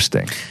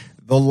 Interesting.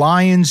 The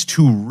Lions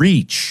to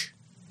reach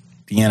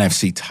the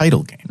NFC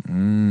title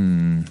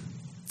game.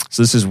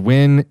 So this is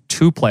win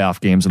 2 playoff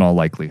games in all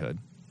likelihood.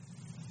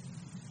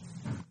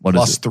 What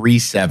Plus is it?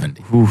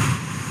 370.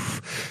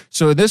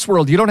 So in this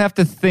world, you don't have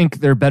to think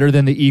they're better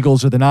than the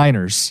Eagles or the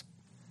Niners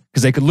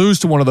because they could lose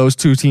to one of those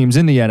 2 teams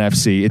in the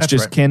NFC. It's That's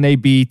just, right. Can they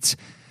beat,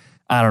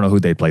 I don't know who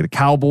they play, the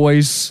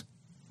Cowboys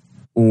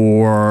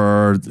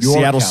or the Your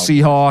Seattle Cowboys.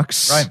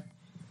 Seahawks? Right.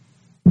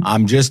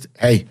 I'm just,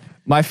 hey.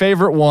 My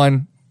favorite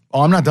one.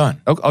 Oh, I'm not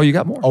done. Oh, you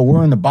got more? Oh,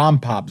 we're in the bomb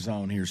pop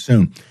zone here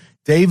soon.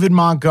 David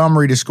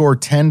Montgomery to score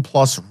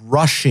 10-plus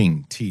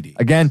rushing TD.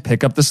 Again,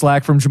 pick up the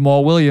slack from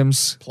Jamal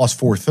Williams. Plus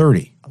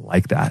 430. I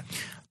like that.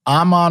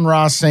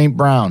 Amon-Ra St.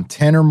 Brown,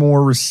 10 or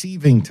more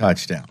receiving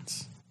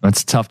touchdowns.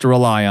 That's tough to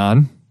rely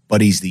on.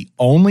 But he's the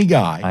only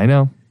guy. I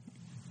know.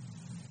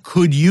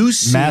 Could you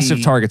see...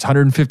 Massive targets,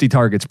 150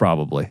 targets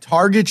probably.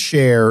 Target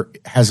share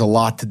has a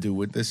lot to do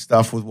with this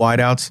stuff with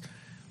wideouts.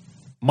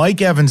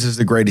 Mike Evans is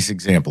the greatest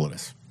example of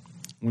this.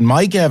 When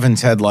Mike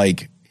Evans had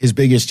like his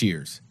biggest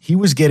years, he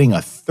was getting a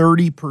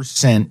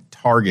 30%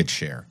 target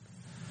share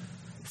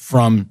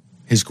from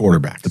his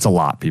quarterback. That's a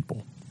lot,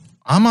 people.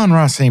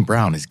 Amon-Ra St.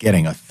 Brown is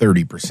getting a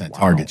 30%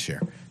 target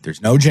share.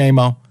 There's no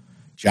J-Mo.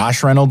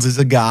 Josh Reynolds is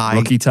a guy.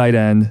 Rookie tight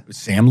end.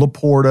 Sam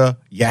Laporta.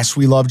 Yes,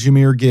 we love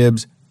Jahmyr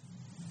Gibbs.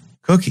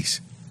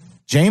 Cookies.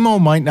 J-Mo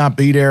might not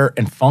be there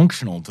and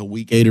functional until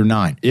week 8 or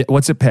 9.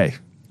 What's it pay?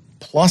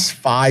 Plus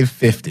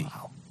 550.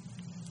 Wow.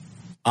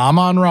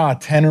 Amon-Ra,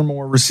 10 or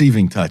more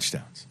receiving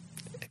touchdowns.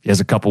 He has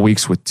a couple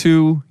weeks with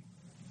 2.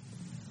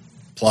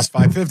 Plus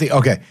 550.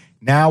 Okay,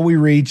 now we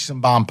reach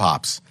some bomb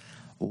pops.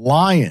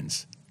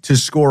 Lions to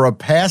score a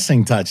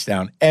passing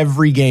touchdown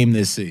every game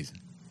this season.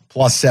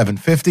 Plus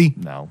 750.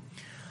 No.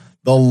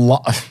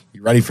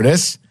 You ready for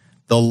this?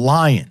 The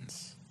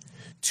Lions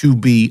to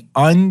be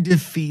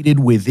undefeated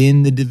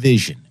within the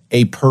division.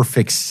 A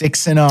perfect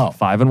 6-0.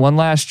 5-1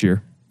 last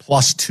year.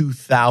 Plus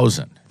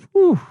 2,000.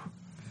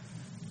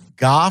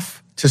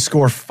 Goff to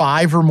score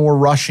 5 or more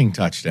rushing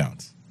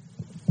touchdowns.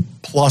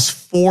 Plus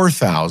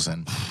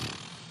 4,000.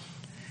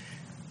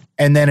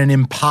 And then an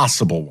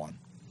impossible one.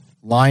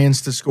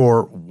 Lions to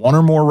score 1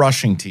 or more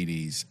rushing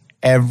TDs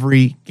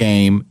every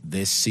game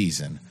this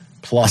season.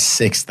 Plus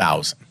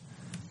 6,000.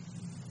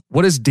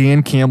 What is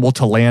Dan Campbell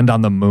to land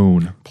on the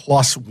moon?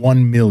 Plus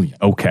 1 million.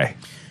 Okay.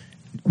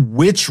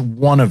 Which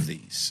one of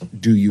these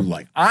do you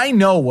like? I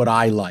know what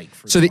I like.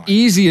 So the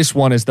easiest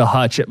one is the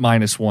Hutch at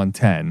minus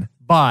 110,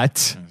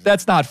 but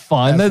that's not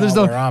fun. That's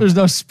There's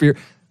no spirit.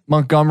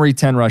 Montgomery,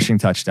 10 rushing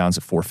touchdowns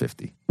at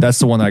 450. That's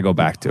the one that I go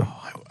back to.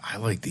 I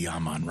like the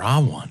Amon-Ra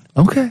one.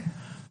 Okay.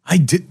 I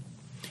did.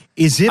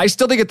 Is it? I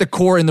still think at the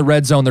core in the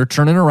red zone, they're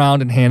turning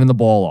around and handing the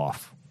ball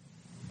off.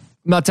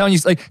 I'm not telling you,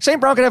 like,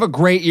 St. Brown could have a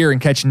great year and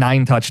catch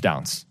 9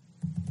 touchdowns.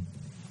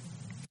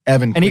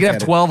 Evan, and he could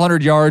have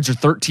 1,200 yards or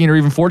 13 or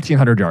even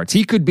 1,400 yards.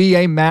 He could be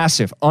a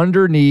massive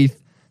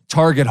underneath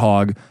target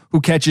hog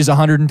who catches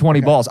 120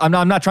 balls. I'm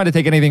not trying to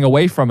take anything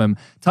away from him.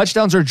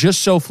 Touchdowns are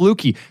just so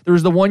fluky. There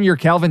was the one year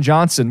Calvin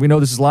Johnson, we know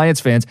this is Lions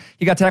fans,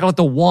 he got tackled at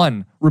the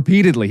 1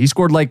 repeatedly. He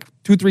scored like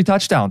 2-3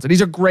 touchdowns, and he's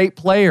a great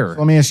player.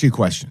 Let me ask you a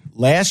question.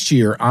 Last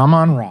year,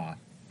 Amon-Ra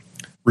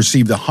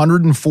received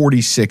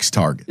 146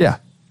 targets. Yeah.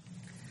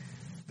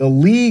 The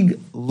league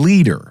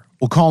leader,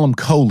 we'll call them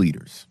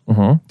co-leaders.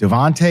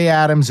 Devontae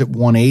Adams at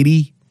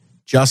 180,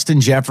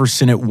 Justin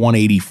Jefferson at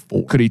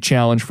 184. Could he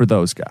challenge for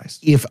those guys?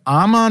 If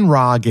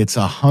Amon-Ra gets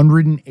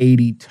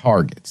 180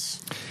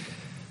 targets.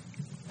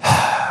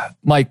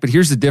 Mike, but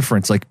here's the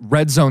difference. Like,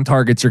 red zone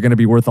targets are going to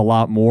be worth a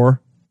lot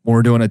more when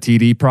we're doing a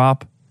TD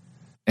prop.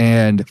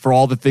 And for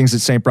all the things that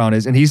St. Brown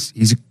is, and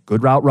he's a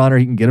good route runner.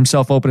 He can get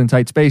himself open in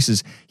tight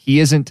spaces. He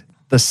isn't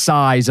the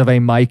size of a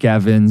Mike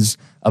Evans,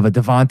 of a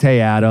Devontae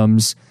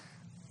Adams.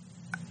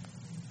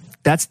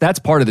 That's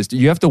part of this.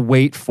 You have to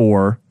wait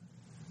for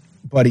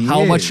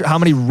How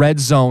many red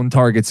zone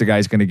targets a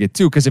guy's going to get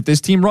too? Because if this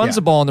team runs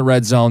the ball in the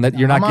red zone, that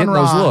you're not getting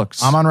those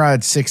looks. Amon-Ra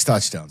had 6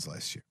 touchdowns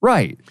last year.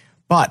 Right.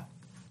 But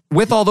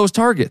with all those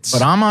targets.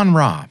 But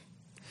Amon-Ra,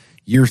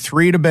 year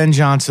 3 to Ben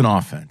Johnson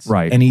offense.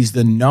 Right. And he's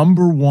the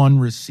number 1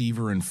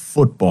 receiver in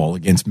football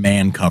against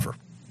man cover.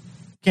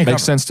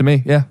 Makes sense to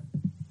me, yeah.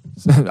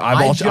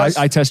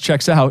 I test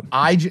checks out.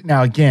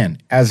 Now, again,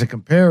 as a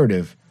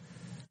comparative,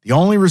 the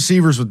only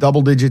receivers with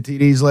double-digit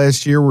TDs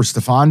last year were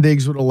Stephon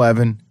Diggs with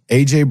 11,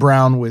 A.J.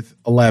 Brown with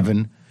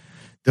 11,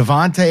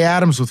 Devontae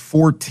Adams with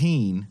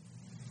 14.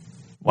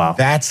 Wow.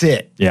 That's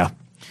it. Yeah.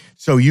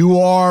 So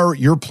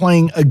you're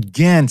playing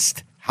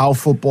against how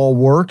football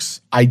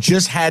works. I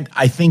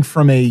think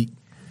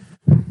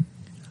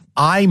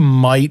I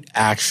might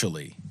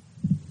actually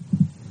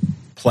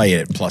play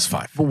it at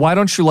 +5. But why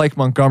don't you like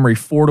Montgomery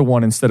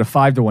 4-1 instead of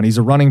 5-1? He's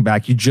a running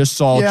back. You just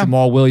saw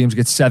Jamal Williams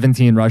get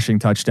 17 rushing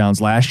touchdowns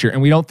last year,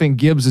 and we don't think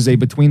Gibbs is a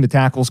between the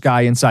tackles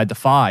guy inside the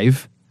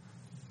 5.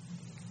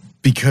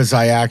 Because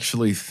I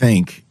actually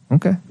think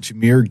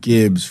Jahmyr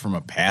Gibbs, from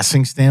a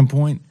passing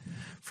standpoint,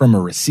 from a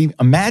receiver,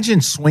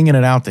 imagine swinging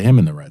it out to him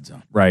in the red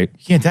zone. Right.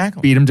 You can't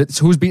tackle him.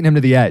 So who's beating him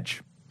to the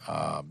edge?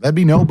 That'd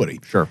be nobody.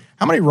 Sure.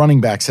 How many running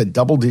backs had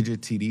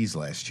double-digit TDs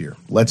last year?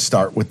 Let's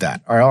start with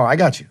that. All right, I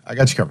got you. I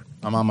got you covered.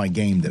 I'm on my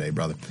game today,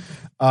 brother.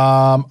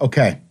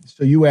 Okay,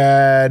 so you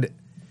had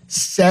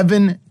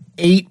 7,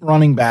 8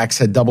 running backs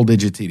had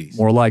double-digit TDs.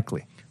 More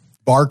likely.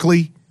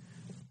 Barkley,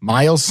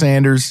 Miles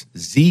Sanders,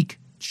 Zeke,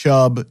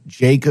 Chubb,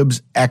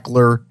 Jacobs,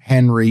 Eckler,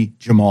 Henry,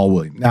 Jamal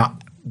Williams. Now,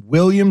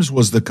 Williams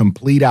was the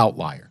complete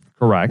outlier.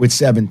 Correct. With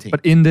 17.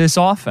 But in this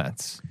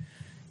offense,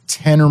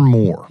 10 or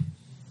more.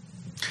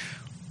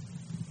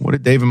 What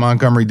did David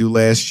Montgomery do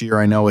last year?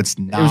 I know it's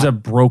not. It was a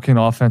broken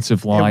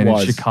offensive line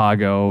in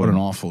Chicago. What an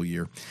awful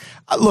year.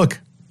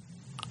 Look,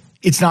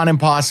 it's not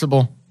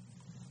impossible.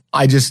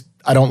 I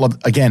don't love,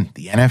 again,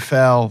 the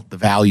NFL, the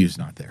value's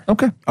not there.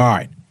 Okay. All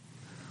right.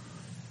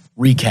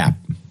 Recap.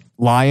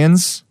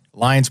 Lions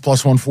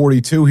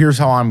 +142. Here's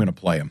how I'm going to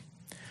play them.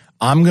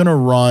 I'm going to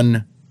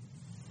run,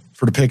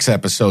 for the picks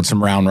episode,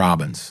 some round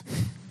robins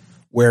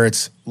where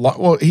it's,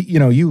 well,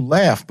 you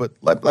laugh, but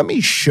let me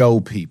show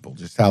people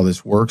just how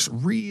this works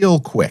real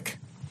quick.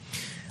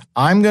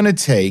 I'm going to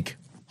take,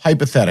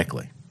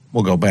 hypothetically,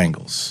 we'll go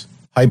Bengals.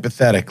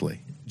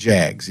 Hypothetically,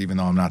 Jags, even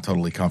though I'm not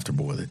totally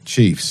comfortable with it.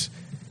 Chiefs,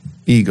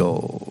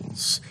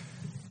 Eagles,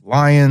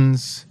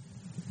 Lions,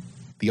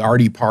 the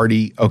Artie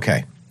Party.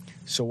 Okay.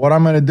 So what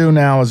I'm going to do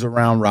now is a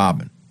round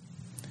robin,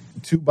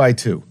 2 by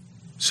 2.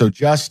 So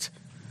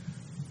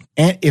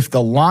if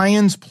the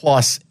Lions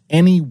plus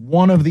any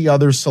one of the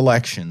other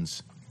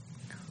selections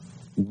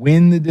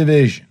win the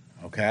division,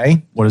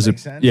 okay? What does it?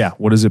 Sense? Yeah.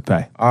 What does it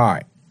pay? All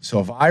right. So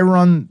if I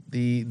run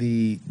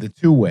the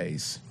 2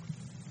 ways,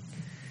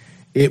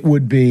 it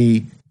would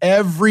be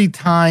every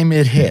time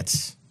it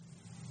hits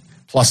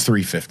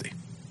 +350.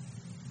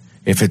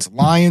 If it's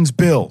Lions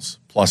Bills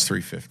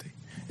 +350.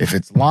 If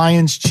it's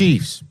Lions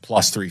Chiefs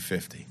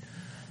 +350.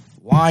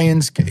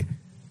 Lions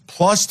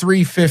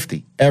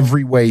 +350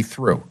 every way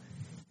through.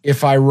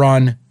 If I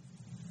run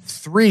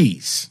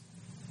 3s,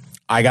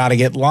 I got to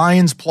get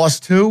Lions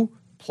 +2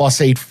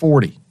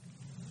 +840.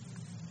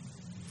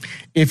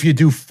 If you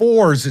do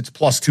 4s, it's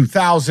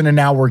 +2,000, and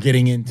now we're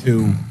getting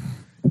into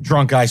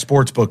drunk guy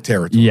sportsbook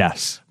territory.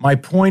 Yes. My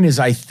point is,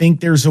 I think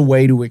there's a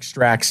way to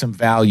extract some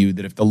value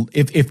that if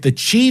the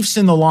Chiefs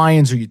and the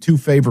Lions are your 2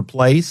 favorite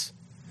plays,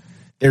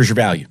 there's your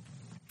value.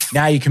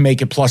 Now you can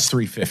make it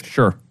 +350.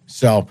 Sure.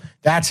 So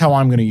that's how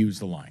I'm going to use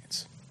the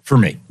Lions for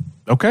me.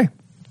 Okay.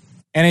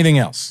 Anything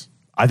else?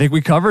 I think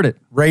we covered it.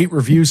 Rate,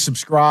 review,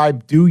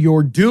 subscribe, do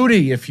your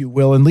duty, if you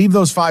will, and leave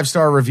those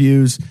 5-star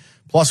reviews.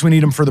 Plus, we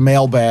need them for the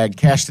mailbag.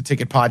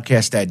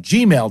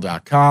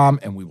 CashTheTicketPodcast@gmail.com,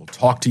 and we will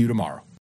talk to you tomorrow.